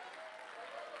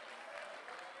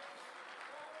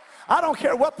 I don't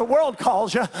care what the world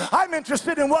calls you. I'm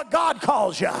interested in what God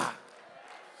calls you.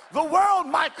 The world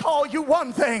might call you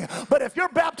one thing, but if you're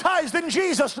baptized in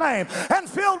Jesus' name and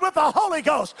filled with the Holy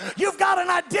Ghost, you've got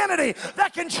an identity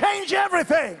that can change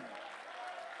everything.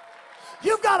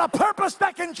 You've got a purpose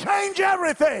that can change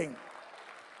everything.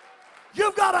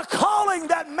 You've got a calling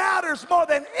that matters more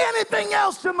than anything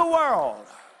else in the world.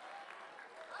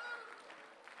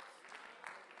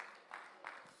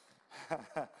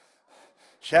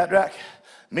 Shadrach,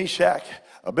 Meshach,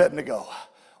 Abednego,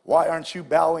 why aren't you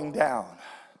bowing down?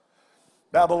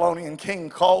 Babylonian king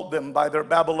called them by their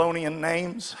Babylonian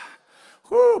names.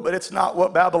 Whew, but it's not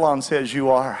what Babylon says you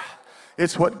are.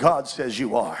 It's what God says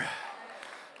you are.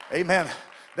 Amen.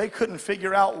 They couldn't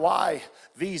figure out why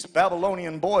these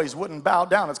Babylonian boys wouldn't bow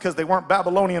down. It's because they weren't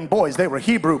Babylonian boys. They were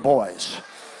Hebrew boys.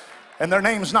 And their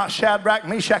name's not Shadrach,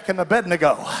 Meshach, and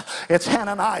Abednego. It's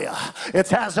Hananiah.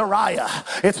 It's Azariah.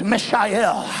 It's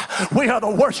Mishael. We are the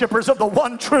worshipers of the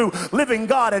one true living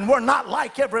God, and we're not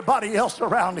like everybody else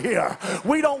around here.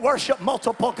 We don't worship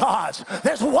multiple gods.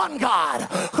 There's one God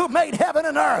who made heaven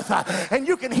and earth, and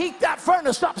you can heat that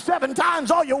furnace up 7 times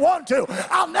all you want to.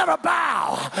 I'll never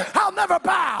bow. I'll never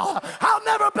bow. I'll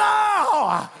never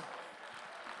bow.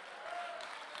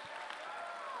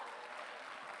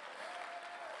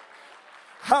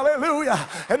 Hallelujah.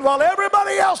 And while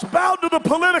everybody else bowed to the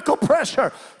political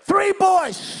pressure, 3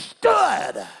 boys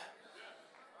stood.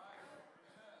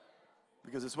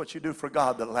 Because it's what you do for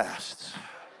God that lasts.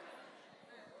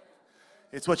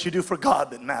 It's what you do for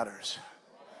God that matters.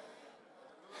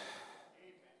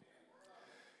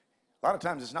 A lot of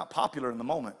times it's not popular in the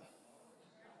moment.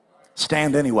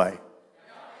 Stand anyway.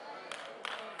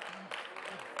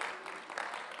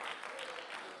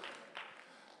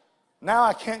 Now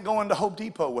I can't go into Home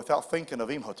Depot without thinking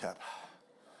of Imhotep.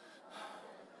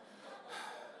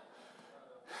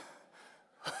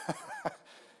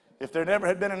 If there never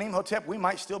had been an Imhotep, we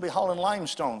might still be hauling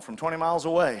limestone from 20 miles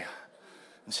away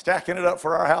and stacking it up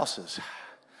for our houses.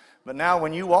 But now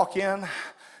when you walk in,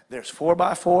 there's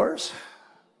 4x4s,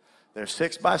 there's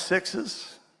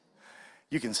 6x6s.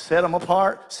 You can set them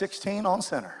apart, 16 on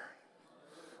center,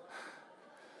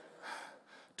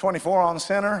 24 on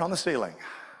center on the ceiling,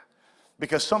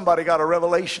 because somebody got a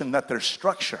revelation that there's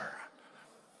structure.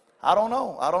 I don't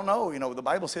know. You know, the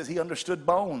Bible says he understood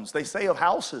bones. They say of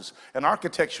houses and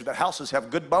architecture that houses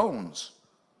have good bones.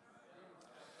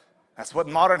 That's what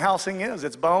modern housing is.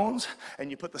 It's bones, and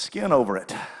you put the skin over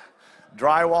it.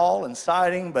 Drywall and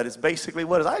siding, but it's basically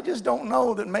what it is. I just don't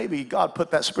know that maybe God put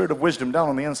that spirit of wisdom down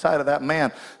on the inside of that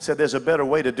man, said there's a better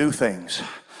way to do things.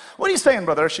 What are you saying,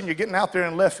 Brother Urshan? You're getting out there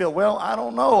in left field. Well, I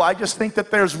don't know. I just think that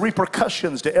there's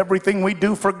repercussions to everything we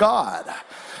do for God.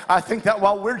 I think that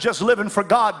while we're just living for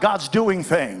God, God's doing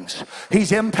things.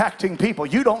 He's impacting people.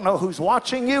 You don't know who's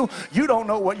watching you. You don't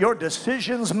know what your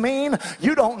decisions mean.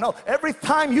 You don't know. Every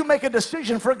time you make a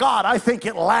decision for God, I think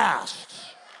it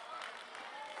lasts.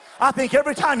 I think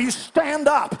every time you stand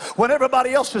up when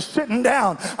everybody else is sitting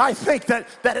down, I think that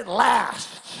it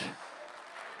lasts.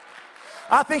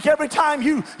 I think every time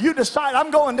you decide,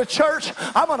 I'm going to church,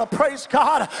 I'm going to praise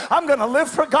God, I'm going to live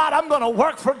for God, I'm going to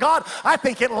work for God, I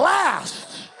think it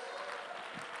lasts.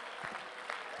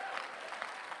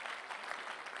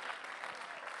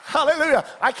 Hallelujah.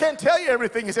 I can't tell you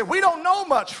everything he said. We don't know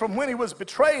much from when he was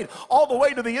betrayed all the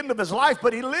way to the end of his life,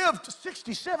 but he lived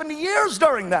 60, 70 years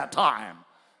during that time.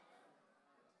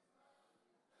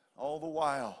 All the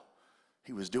while,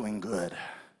 he was doing good.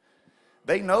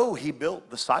 They know he built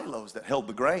the silos that held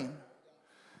the grain.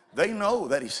 They know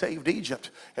that he saved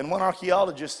Egypt. And one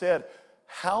archaeologist said,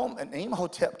 how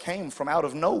Imhotep came from out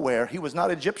of nowhere. He was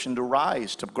not Egyptian to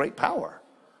rise to great power.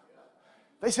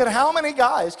 They said, how many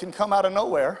guys can come out of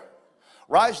nowhere,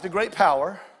 rise to great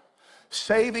power,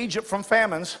 save Egypt from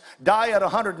famines, die at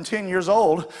 110 years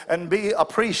old, and be a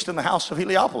priest in the house of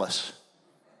Heliopolis?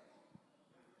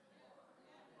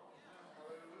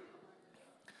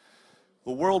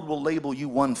 The world will label you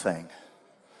one thing,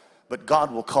 but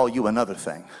God will call you another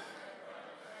thing.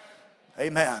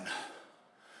 Amen.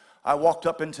 I walked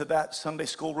up into that Sunday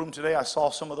school room today. I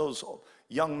saw some of those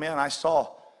young men. I saw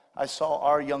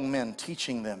our young men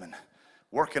teaching them and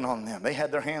working on them. They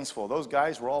had their hands full. Those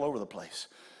guys were all over the place.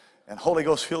 And Holy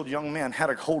Ghost filled young men had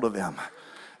a hold of them.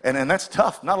 And that's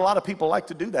tough. Not a lot of people like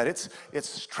to do that. It's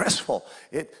stressful.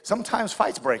 Sometimes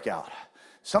fights break out.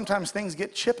 Sometimes things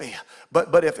get chippy.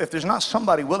 But if there's not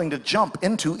somebody willing to jump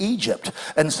into Egypt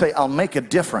and say, I'll make a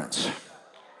difference.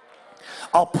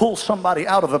 I'll pull somebody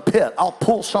out of a pit. I'll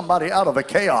pull somebody out of a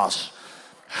chaos.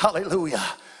 Hallelujah.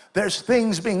 There's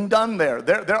things being done there.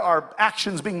 There are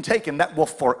actions being taken that will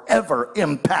forever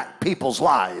impact people's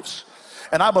lives.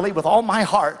 And I believe with all my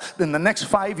heart, in the next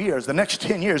 5 years, the next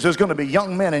 10 years, there's going to be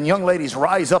young men and young ladies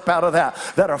rise up out of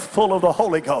that are full of the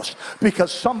Holy Ghost,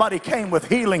 because somebody came with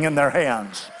healing in their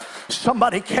hands.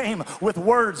 Somebody came with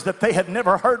words that they had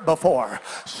never heard before.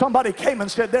 Somebody came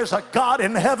and said, there's a God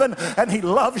in heaven and he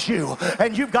loves you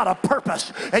and you've got a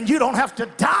purpose and you don't have to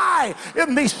die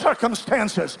in these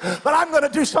circumstances. But I'm going to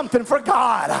do something for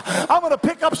God. I'm going to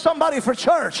pick up somebody for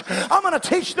church. I'm going to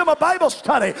teach them a Bible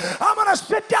study. I'm going to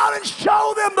sit down and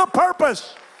show them the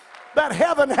purpose that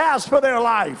heaven has for their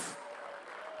life.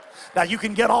 Now, you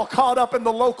can get all caught up in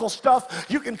the local stuff.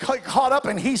 You can get caught up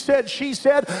in he said, she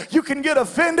said. You can get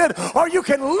offended, or you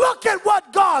can look at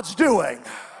what God's doing.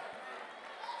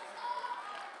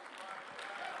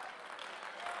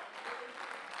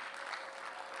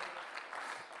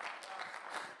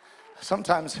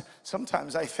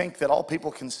 Sometimes I think that all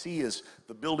people can see is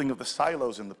the building of the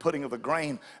silos and the putting of the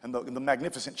grain and the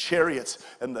magnificent chariots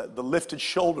and the lifted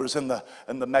shoulders and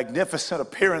the magnificent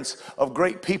appearance of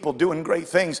great people doing great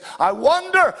things. I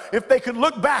wonder if they could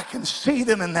look back and see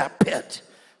them in that pit.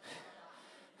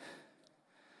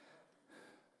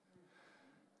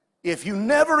 If you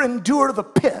never endure the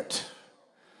pit,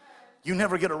 you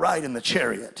never get a ride in the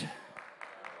chariot.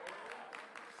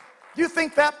 You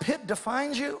think that pit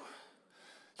defines you?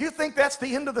 You think that's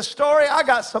the end of the story? I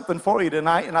got something for you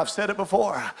tonight, and I've said it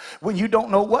before. When you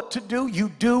don't know what to do, you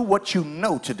do what you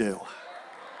know to do.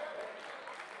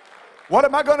 What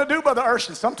am I going to do, Brother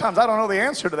Urshan? Sometimes I don't know the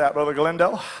answer to that, Brother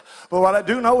Galindo. But what I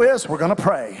do know is we're going to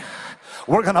pray.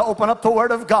 We're going to open up the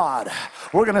Word of God.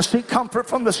 We're going to seek comfort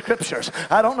from the Scriptures.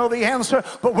 I don't know the answer,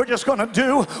 but we're just going to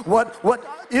do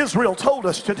what Israel told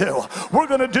us to do. We're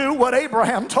going to do what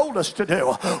Abraham told us to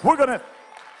do.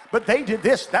 but they did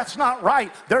this. That's not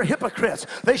right. They're hypocrites.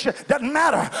 They should. Doesn't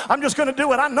matter. I'm just going to do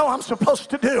what I know I'm supposed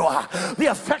to do. The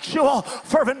effectual,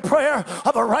 fervent prayer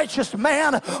of a righteous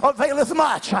man availeth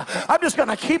much. I'm just going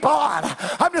to keep on.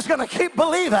 I'm just going to keep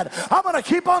believing. I'm going to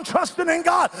keep on trusting in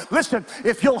God. Listen,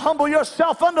 if you'll humble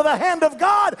yourself under the hand of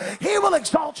God, He will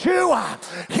exalt you.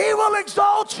 He will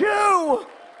exalt you.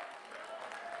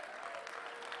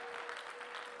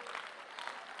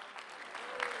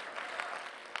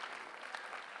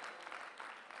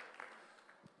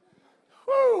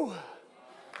 Woo.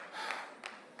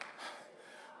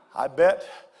 I bet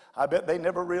they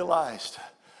never realized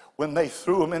when they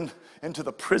threw him into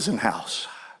the prison house,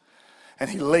 and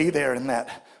he lay there in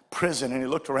that prison, and he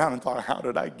looked around and thought, how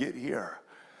did I get here?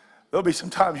 There'll be some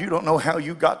times you don't know how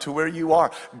you got to where you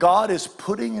are. God is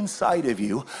putting inside of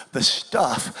you the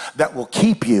stuff that will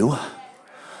keep you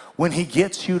when He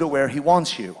gets you to where He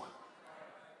wants you.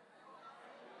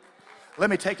 Let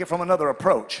me take it from another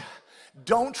approach.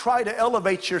 Don't try to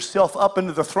elevate yourself up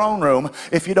into the throne room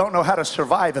if you don't know how to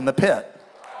survive in the pit.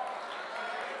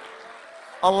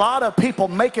 A lot of people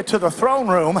make it to the throne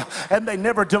room and they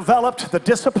never developed the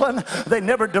discipline, they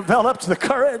never developed the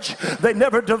courage, they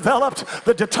never developed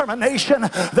the determination,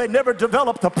 they never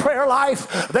developed the prayer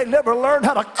life, they never learned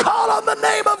how to call on the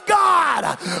name of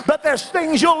God. But there's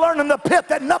things you'll learn in the pit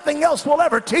that nothing else will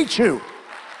ever teach you.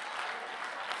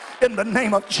 In the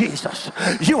name of Jesus,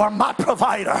 you are my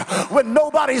provider. When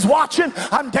nobody's watching,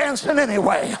 I'm dancing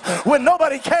anyway. When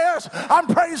nobody cares, I'm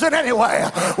praising anyway.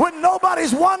 When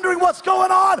nobody's wondering what's going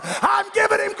on, I'm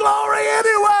giving Him glory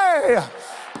anyway.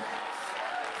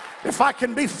 If I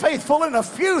can be faithful in a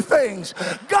few things,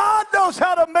 God knows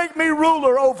how to make me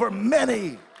ruler over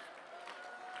many.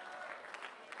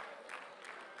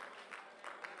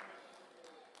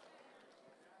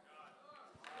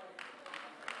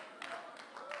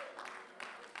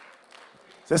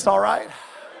 Is this all right?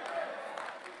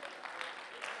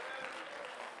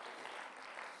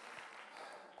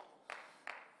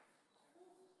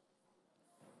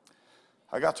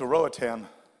 I got to Roatan,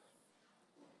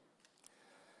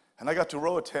 and I got to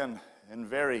Roatan in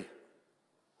very,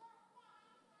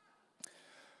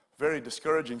 very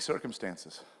discouraging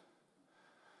circumstances.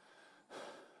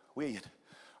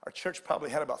 Our church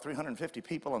probably had about 350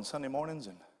 people on Sunday mornings,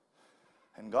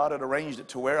 and God had arranged it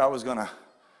to where I was going to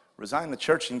resign the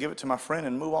church and give it to my friend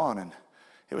and move on, and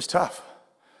it was tough.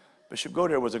 Bishop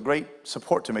Goder was a great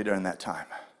support to me during that time.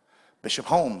 Bishop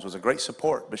Holmes was a great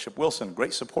support. Bishop Wilson,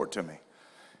 great support to me.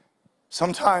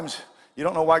 Sometimes you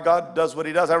don't know why God does what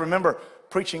He does. I remember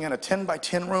preaching in a 10 by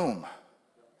 10 room,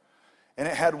 and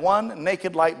it had one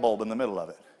naked light bulb in the middle of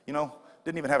it. You know,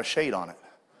 didn't even have a shade on it.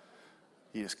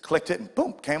 You just clicked it and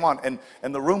boom, came on,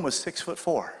 and the room was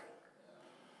 6'4".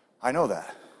 I know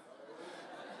that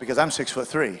because I'm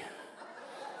 6'3".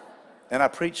 And I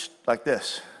preached like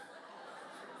this.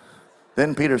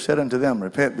 Then Peter said unto them,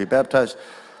 repent, be baptized,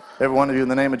 every one of you, in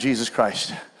the name of Jesus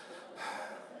Christ.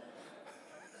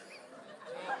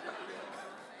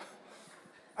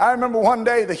 I remember one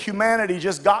day the humanity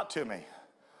just got to me.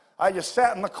 I just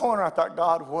sat in the corner. I thought,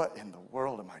 God, what in the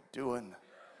world am I doing?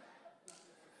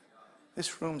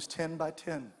 This room's 10 by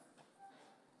 10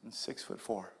 and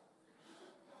 6'4".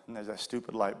 And there's that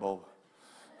stupid light bulb.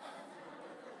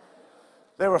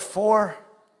 There were 4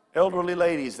 elderly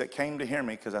ladies that came to hear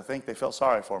me because I think they felt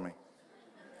sorry for me.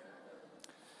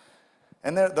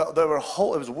 And there were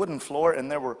it was a wooden floor, and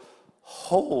there were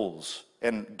holes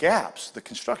and gaps. The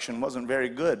construction wasn't very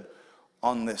good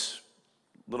on this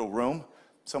little room.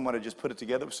 Someone had just put it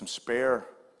together with some spare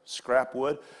scrap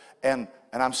wood. And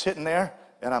I'm sitting there,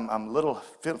 and I'm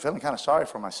feeling kind of sorry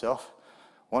for myself,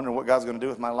 wondering what God's going to do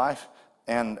with my life.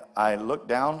 And I looked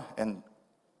down, and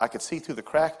I could see through the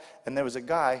crack, and there was a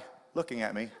guy looking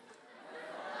at me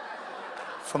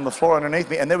from the floor underneath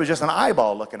me, and there was just an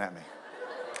eyeball looking at me.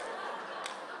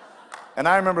 And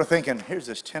I remember thinking, here's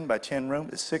this 10 by 10 room,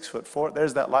 it's 6'4",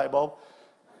 there's that light bulb,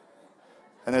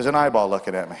 and there's an eyeball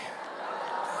looking at me.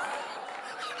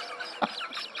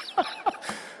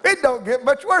 It don't get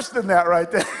much worse than that right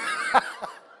there.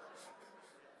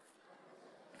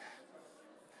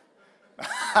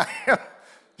 I am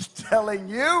telling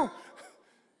you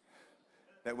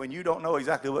that when you don't know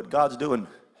exactly what God's doing,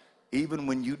 even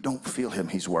when you don't feel Him,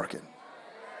 He's working.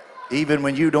 Even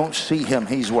when you don't see Him,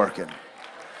 He's working.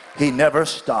 He never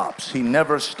stops. He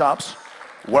never stops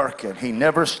working. He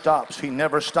never stops. He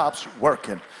never stops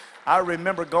working. I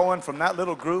remember going from that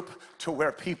little group to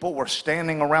where people were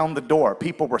standing around the door.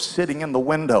 People were sitting in the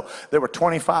window. There were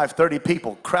 25, 30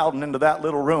 people crowding into that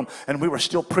little room, and we were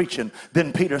still preaching.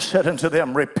 Then Peter said unto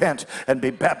them, repent and be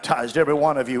baptized, every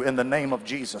one of you, in the name of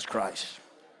Jesus Christ.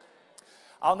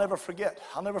 I'll never forget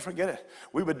it.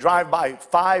 We would drive by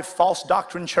 5 false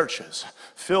doctrine churches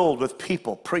filled with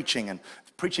people preaching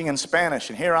in Spanish.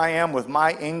 And here I am with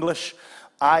my English.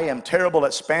 I am terrible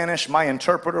at Spanish. My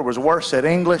interpreter was worse at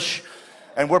English.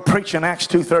 And we're preaching Acts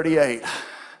 2:38.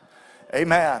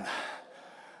 Amen.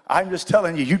 I'm just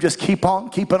telling you, you just keep on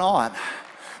keeping on.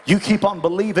 You keep on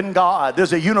believing God.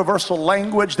 There's a universal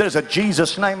language. There's a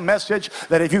Jesus name message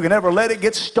that if you can ever let it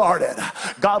get started,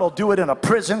 God will do it in a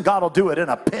prison. God will do it in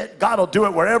a pit. God will do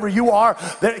it wherever you are.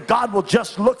 God will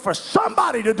just look for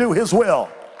somebody to do His will.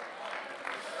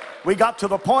 We got to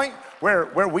the point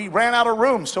where we ran out of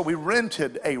room, so we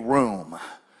rented a room.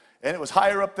 And it was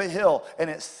higher up the hill, and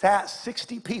it sat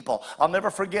 60 people. I'll never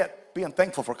forget being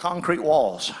thankful for concrete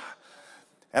walls.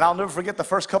 And I'll never forget the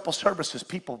first couple services.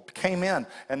 People came in,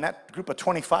 and that group of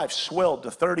 25 swelled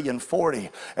to 30 and 40.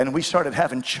 And we started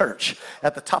having church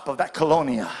at the top of that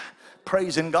colonia,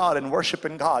 praising God and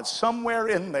worshiping God. Somewhere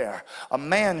in there, a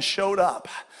man showed up,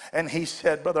 and he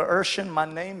said, Brother Urshan, my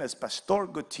name is Pastor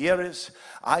Gutierrez.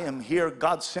 I am here.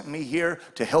 God sent me here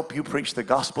to help you preach the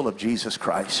gospel of Jesus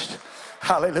Christ.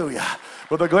 Hallelujah.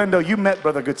 Brother Glendo, you met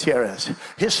Brother Gutierrez.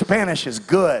 His Spanish is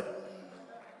good.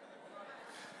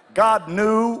 God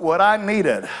knew what I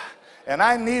needed, and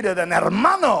I needed an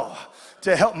hermano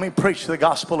to help me preach the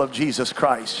gospel of Jesus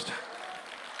Christ.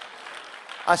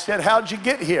 I said, how'd you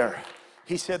get here?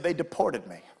 He said, they deported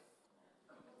me.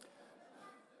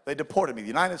 They deported me. The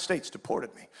United States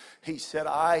deported me. He said,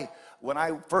 when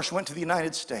I first went to the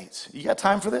United States, you got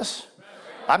time for this?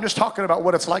 I'm just talking about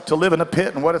what it's like to live in a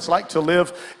pit and what it's like to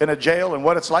live in a jail and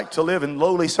what it's like to live in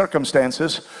lowly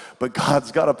circumstances. But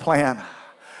God's got a plan.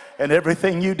 And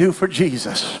everything you do for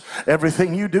Jesus,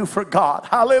 everything you do for God,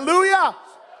 hallelujah.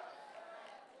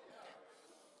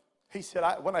 He said,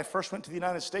 when I first went to the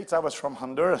United States, I was from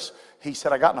Honduras. He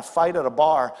said, I got in a fight at a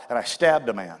bar and I stabbed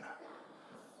a man.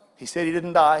 He said he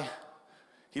didn't die.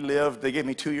 He lived. They gave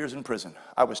me 2 years in prison.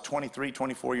 I was 23,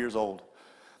 24 years old.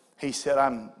 He said,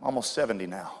 I'm almost 70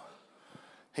 now.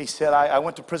 He said, I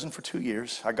went to prison for 2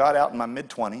 years. I got out in my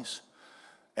mid-20s,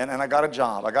 and I got a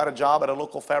job. I got a job at a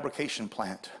local fabrication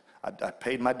plant. I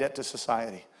paid my debt to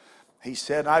society. He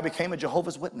said, I became a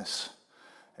Jehovah's Witness.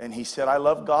 And he said, I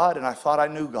loved God, and I thought I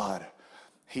knew God.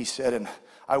 He said, and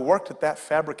I worked at that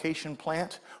fabrication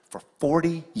plant for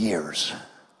 40 years.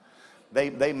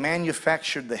 They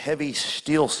manufactured the heavy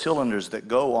steel cylinders that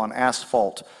go on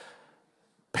asphalt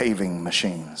paving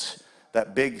machines.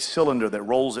 That big cylinder that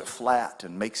rolls it flat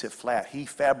and makes it flat. He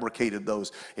fabricated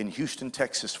those in Houston,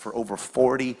 Texas for over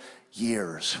 40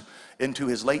 years, into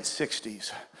his late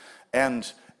 60s.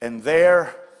 And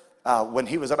there, when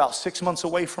he was about 6 months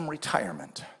away from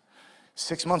retirement,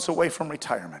 he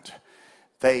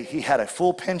had a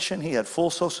full pension, he had full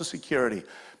Social Security,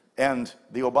 and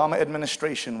the Obama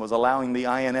administration was allowing the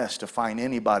INS to find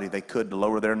anybody they could to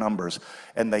lower their numbers.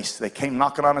 And they came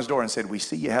knocking on his door and said, we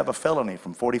see you have a felony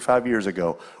from 45 years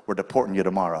ago. We're deporting you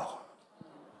tomorrow.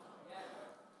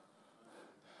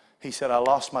 He said, I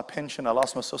lost my pension, I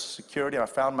lost my Social Security, and I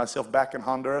found myself back in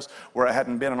Honduras where I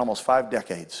hadn't been in almost 5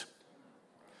 decades.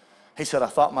 He said, I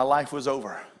thought my life was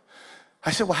over.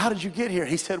 I said, well, how did you get here?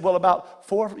 He said, well, about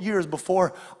 4 years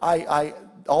before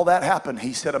all that happened,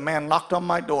 he said, a man knocked on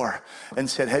my door and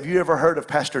said, have you ever heard of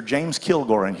Pastor James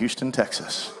Kilgore in Houston,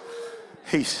 Texas?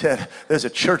 He said, there's a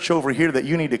church over here that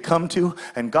you need to come to,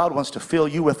 and God wants to fill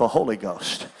you with the Holy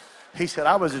Ghost. He said,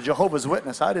 I was a Jehovah's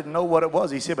Witness. I didn't know what it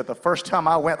was. He said, but the first time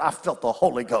I went, I felt the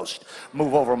Holy Ghost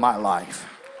move over my life.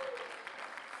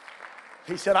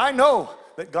 He said, I know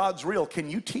that God's real. Can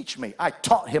you teach me? I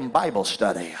taught him Bible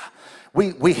study.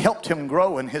 We helped him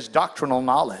grow in his doctrinal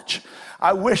knowledge.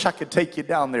 I wish I could take you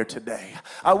down there today.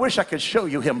 I wish I could show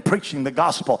you him preaching the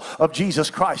gospel of Jesus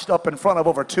Christ up in front of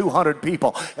over 200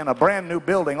 people in a brand new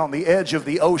building on the edge of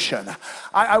the ocean.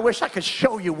 I wish I could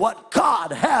show you what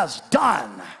God has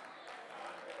done.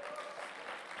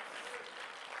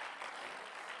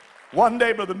 One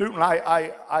day, Brother Newton,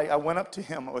 I went up to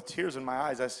him with tears in my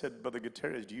eyes. I said, Brother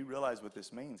Gutierrez, do you realize what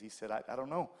this means? He said, I don't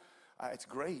know. It's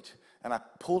great. And I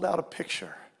pulled out a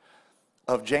picture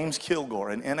of James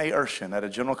Kilgore and N.A. Urshan at a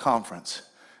general conference.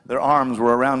 Their arms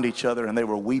were around each other, and they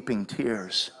were weeping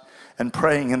tears and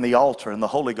praying in the altar in the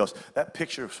Holy Ghost. That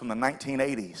picture is from the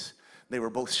 1980s. They were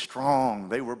both strong.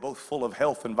 They were both full of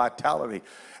health and vitality.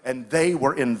 And they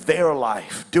were in their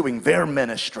life, doing their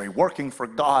ministry, working for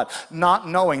God, not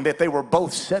knowing that they were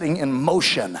both setting in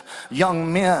motion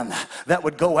young men that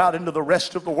would go out into the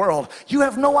rest of the world. You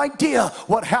have no idea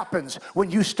what happens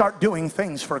when you start doing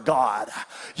things for God.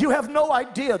 You have no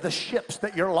idea the ships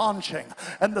that you're launching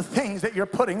and the things that you're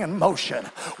putting in motion.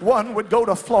 One would go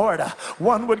to Florida.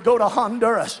 One would go to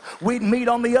Honduras. We'd meet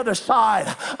on the other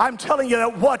side. I'm telling you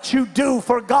that what you do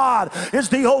for God is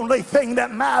the only thing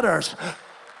that matters.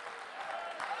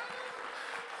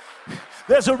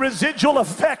 There's a residual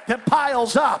effect that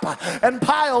piles up and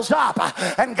piles up,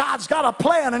 and God's got a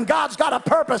plan, and God's got a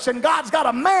purpose, and God's got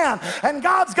a man, and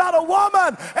God's got a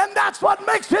woman, and that's what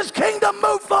makes his kingdom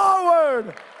move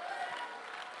forward.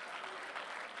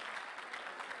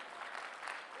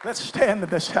 Let's stand in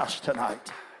this house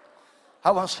tonight.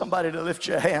 I want somebody to lift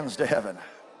your hands to heaven.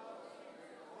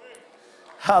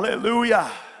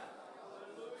 Hallelujah.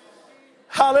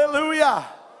 Hallelujah.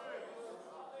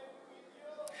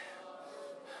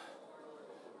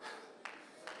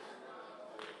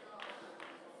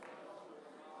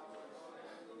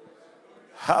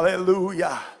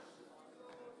 Hallelujah.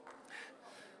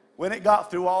 When it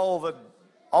got through all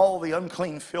the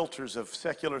unclean filters of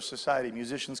secular society,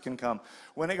 musicians can come.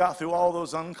 When it got through all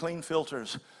those unclean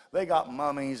filters, they got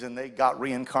mummies and they got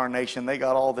reincarnation. They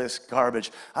got all this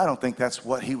garbage. I don't think that's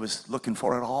what he was looking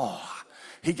for at all.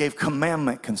 He gave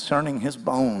commandment concerning his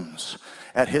bones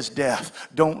at his death.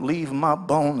 Don't leave my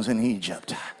bones in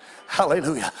Egypt.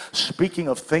 Hallelujah. Speaking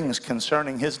of things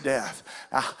concerning his death,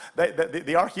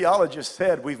 the archaeologists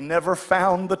said we've never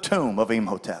found the tomb of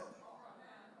Imhotep.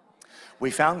 We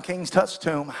found King Tut's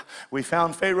tomb. We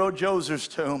found Pharaoh Djoser's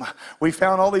tomb. We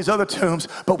found all these other tombs,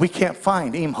 but we can't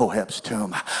find Imhotep's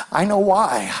tomb. I know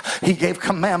why. He gave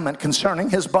commandment concerning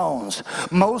his bones.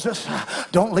 Moses,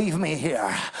 don't leave me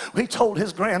here. He told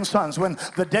his grandsons, when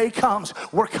the day comes,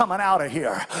 we're coming out of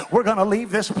here. We're going to leave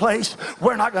this place.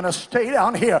 We're not going to stay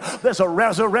down here. There's a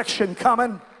resurrection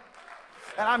coming.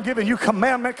 And I'm giving you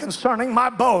commandment concerning my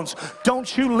bones.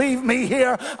 Don't you leave me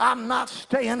here. I'm not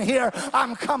staying here.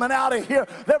 I'm coming out of here.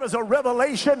 There was a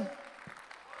revelation.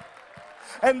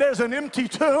 And there's an empty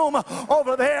tomb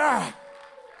over there.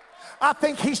 I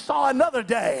think he saw another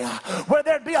day where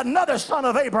there'd be another son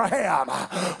of Abraham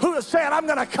who is saying, I'm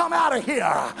going to come out of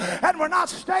here, and we're not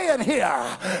staying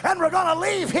here, and we're going to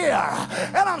leave here,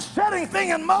 and I'm setting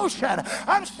things in motion.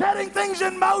 I'm setting things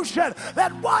in motion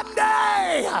that one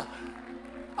day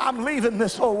I'm leaving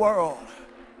this whole world.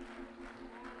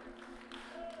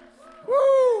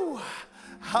 Woo!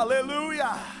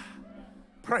 Hallelujah.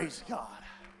 Praise God.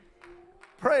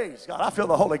 Praise God. I feel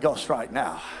the Holy Ghost right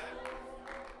now.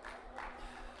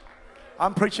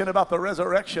 I'm preaching about the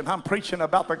resurrection. I'm preaching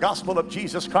about the gospel of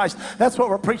Jesus Christ. That's what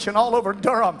we're preaching all over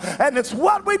Durham. And it's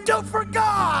what we do for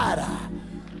God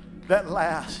that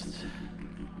lasts.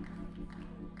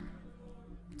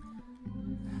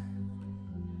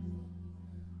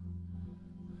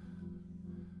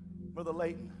 Brother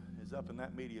Layton is up in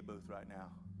that media booth right now.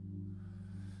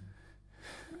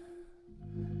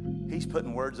 He's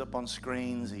putting words up on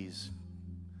screens. He's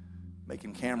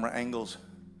making camera angles.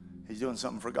 He's doing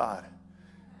something for God.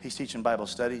 He's teaching Bible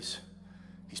studies.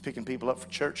 He's picking people up for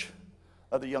church.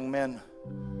 Other young men,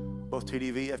 both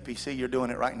TDV, FPC, you're doing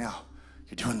it right now.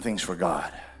 You're doing things for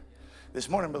God. This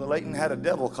morning, Brother Layton had a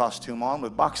devil costume on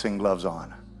with boxing gloves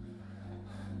on.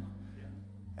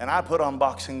 And I put on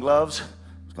boxing gloves.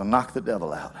 It's going to knock the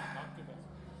devil out.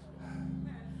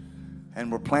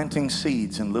 And we're planting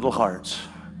seeds in little hearts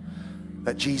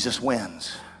that Jesus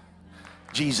wins.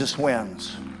 Jesus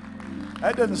wins.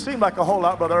 That doesn't seem like a whole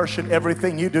lot, Brother Urshan.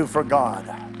 Everything you do for God.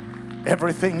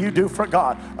 Everything you do for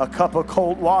God. A cup of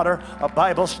cold water, a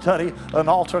Bible study, an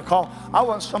altar call. I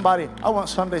want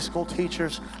Sunday school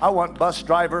teachers. I want bus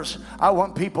drivers. I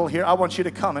want people here. I want you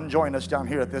to come and join us down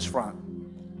here at this front.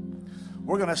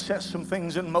 We're going to set some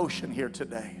things in motion here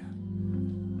today.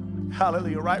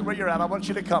 Hallelujah. Right where you're at, I want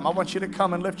you to come. I want you to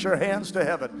come and lift your hands to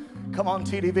heaven. Come on,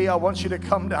 TDV. I want you to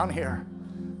come down here.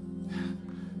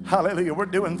 Hallelujah. We're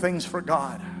doing things for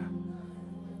God.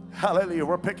 Hallelujah.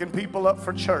 We're picking people up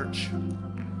for church.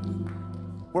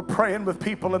 We're praying with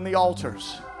people in the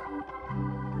altars.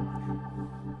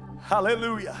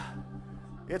 Hallelujah.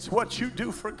 It's what you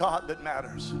do for God that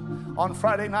matters. On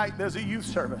Friday night, there's a youth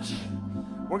service.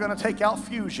 We're going to take out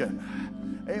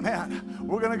fusion. Amen.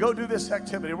 We're going to go do this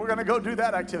activity. We're going to go do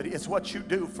that activity. It's what you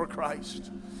do for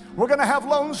Christ. We're going to have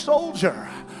lone soldier.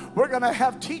 We're going to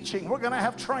have teaching. We're going to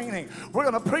have training. We're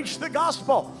going to preach the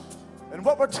gospel. And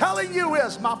what we're telling you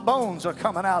is my bones are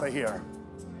coming out of here.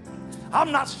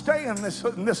 I'm not staying in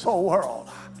this whole world.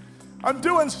 I'm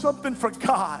doing something for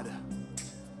God.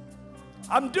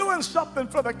 I'm doing something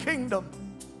for the kingdom.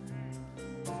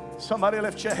 Somebody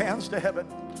lift your hands to heaven.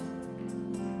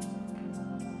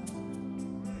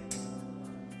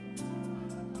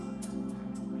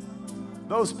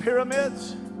 Those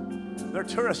pyramids, they're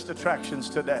tourist attractions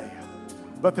today.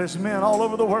 But there's men all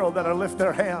over the world that are lift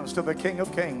their hands to the King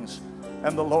of Kings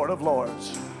and the Lord of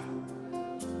Lords.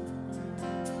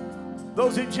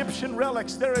 Those Egyptian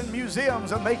relics, they're in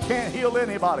museums and they can't heal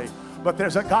anybody. But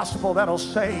there's a gospel that'll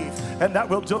save and that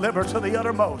will deliver to the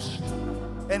uttermost.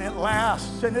 And it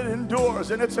lasts and it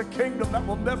endures, and it's a kingdom that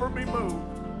will never be moved.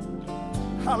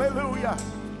 Hallelujah.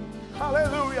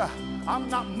 Hallelujah. I'm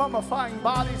not mummifying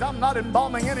bodies. I'm not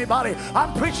embalming anybody.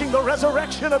 I'm preaching the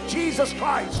resurrection of Jesus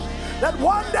Christ. That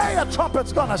one day a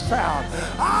trumpet's going to sound.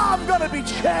 I'm going to be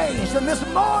changed, and this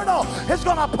mortal is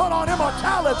going to put on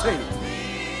immortality.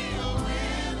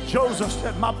 Joseph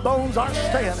said, my bones aren't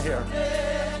staying here.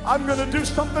 I'm going to do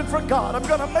something for God. I'm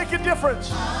going to make a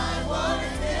difference.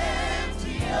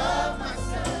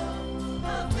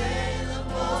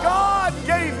 God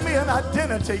gave me an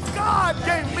identity. God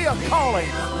gave me a calling.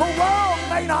 The world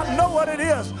may not know what it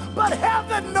is, but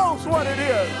heaven knows what it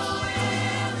is.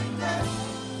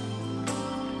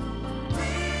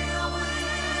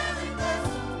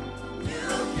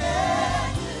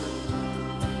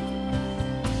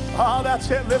 Oh, that's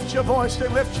it. Lift your voice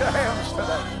and lift your hands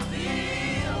today.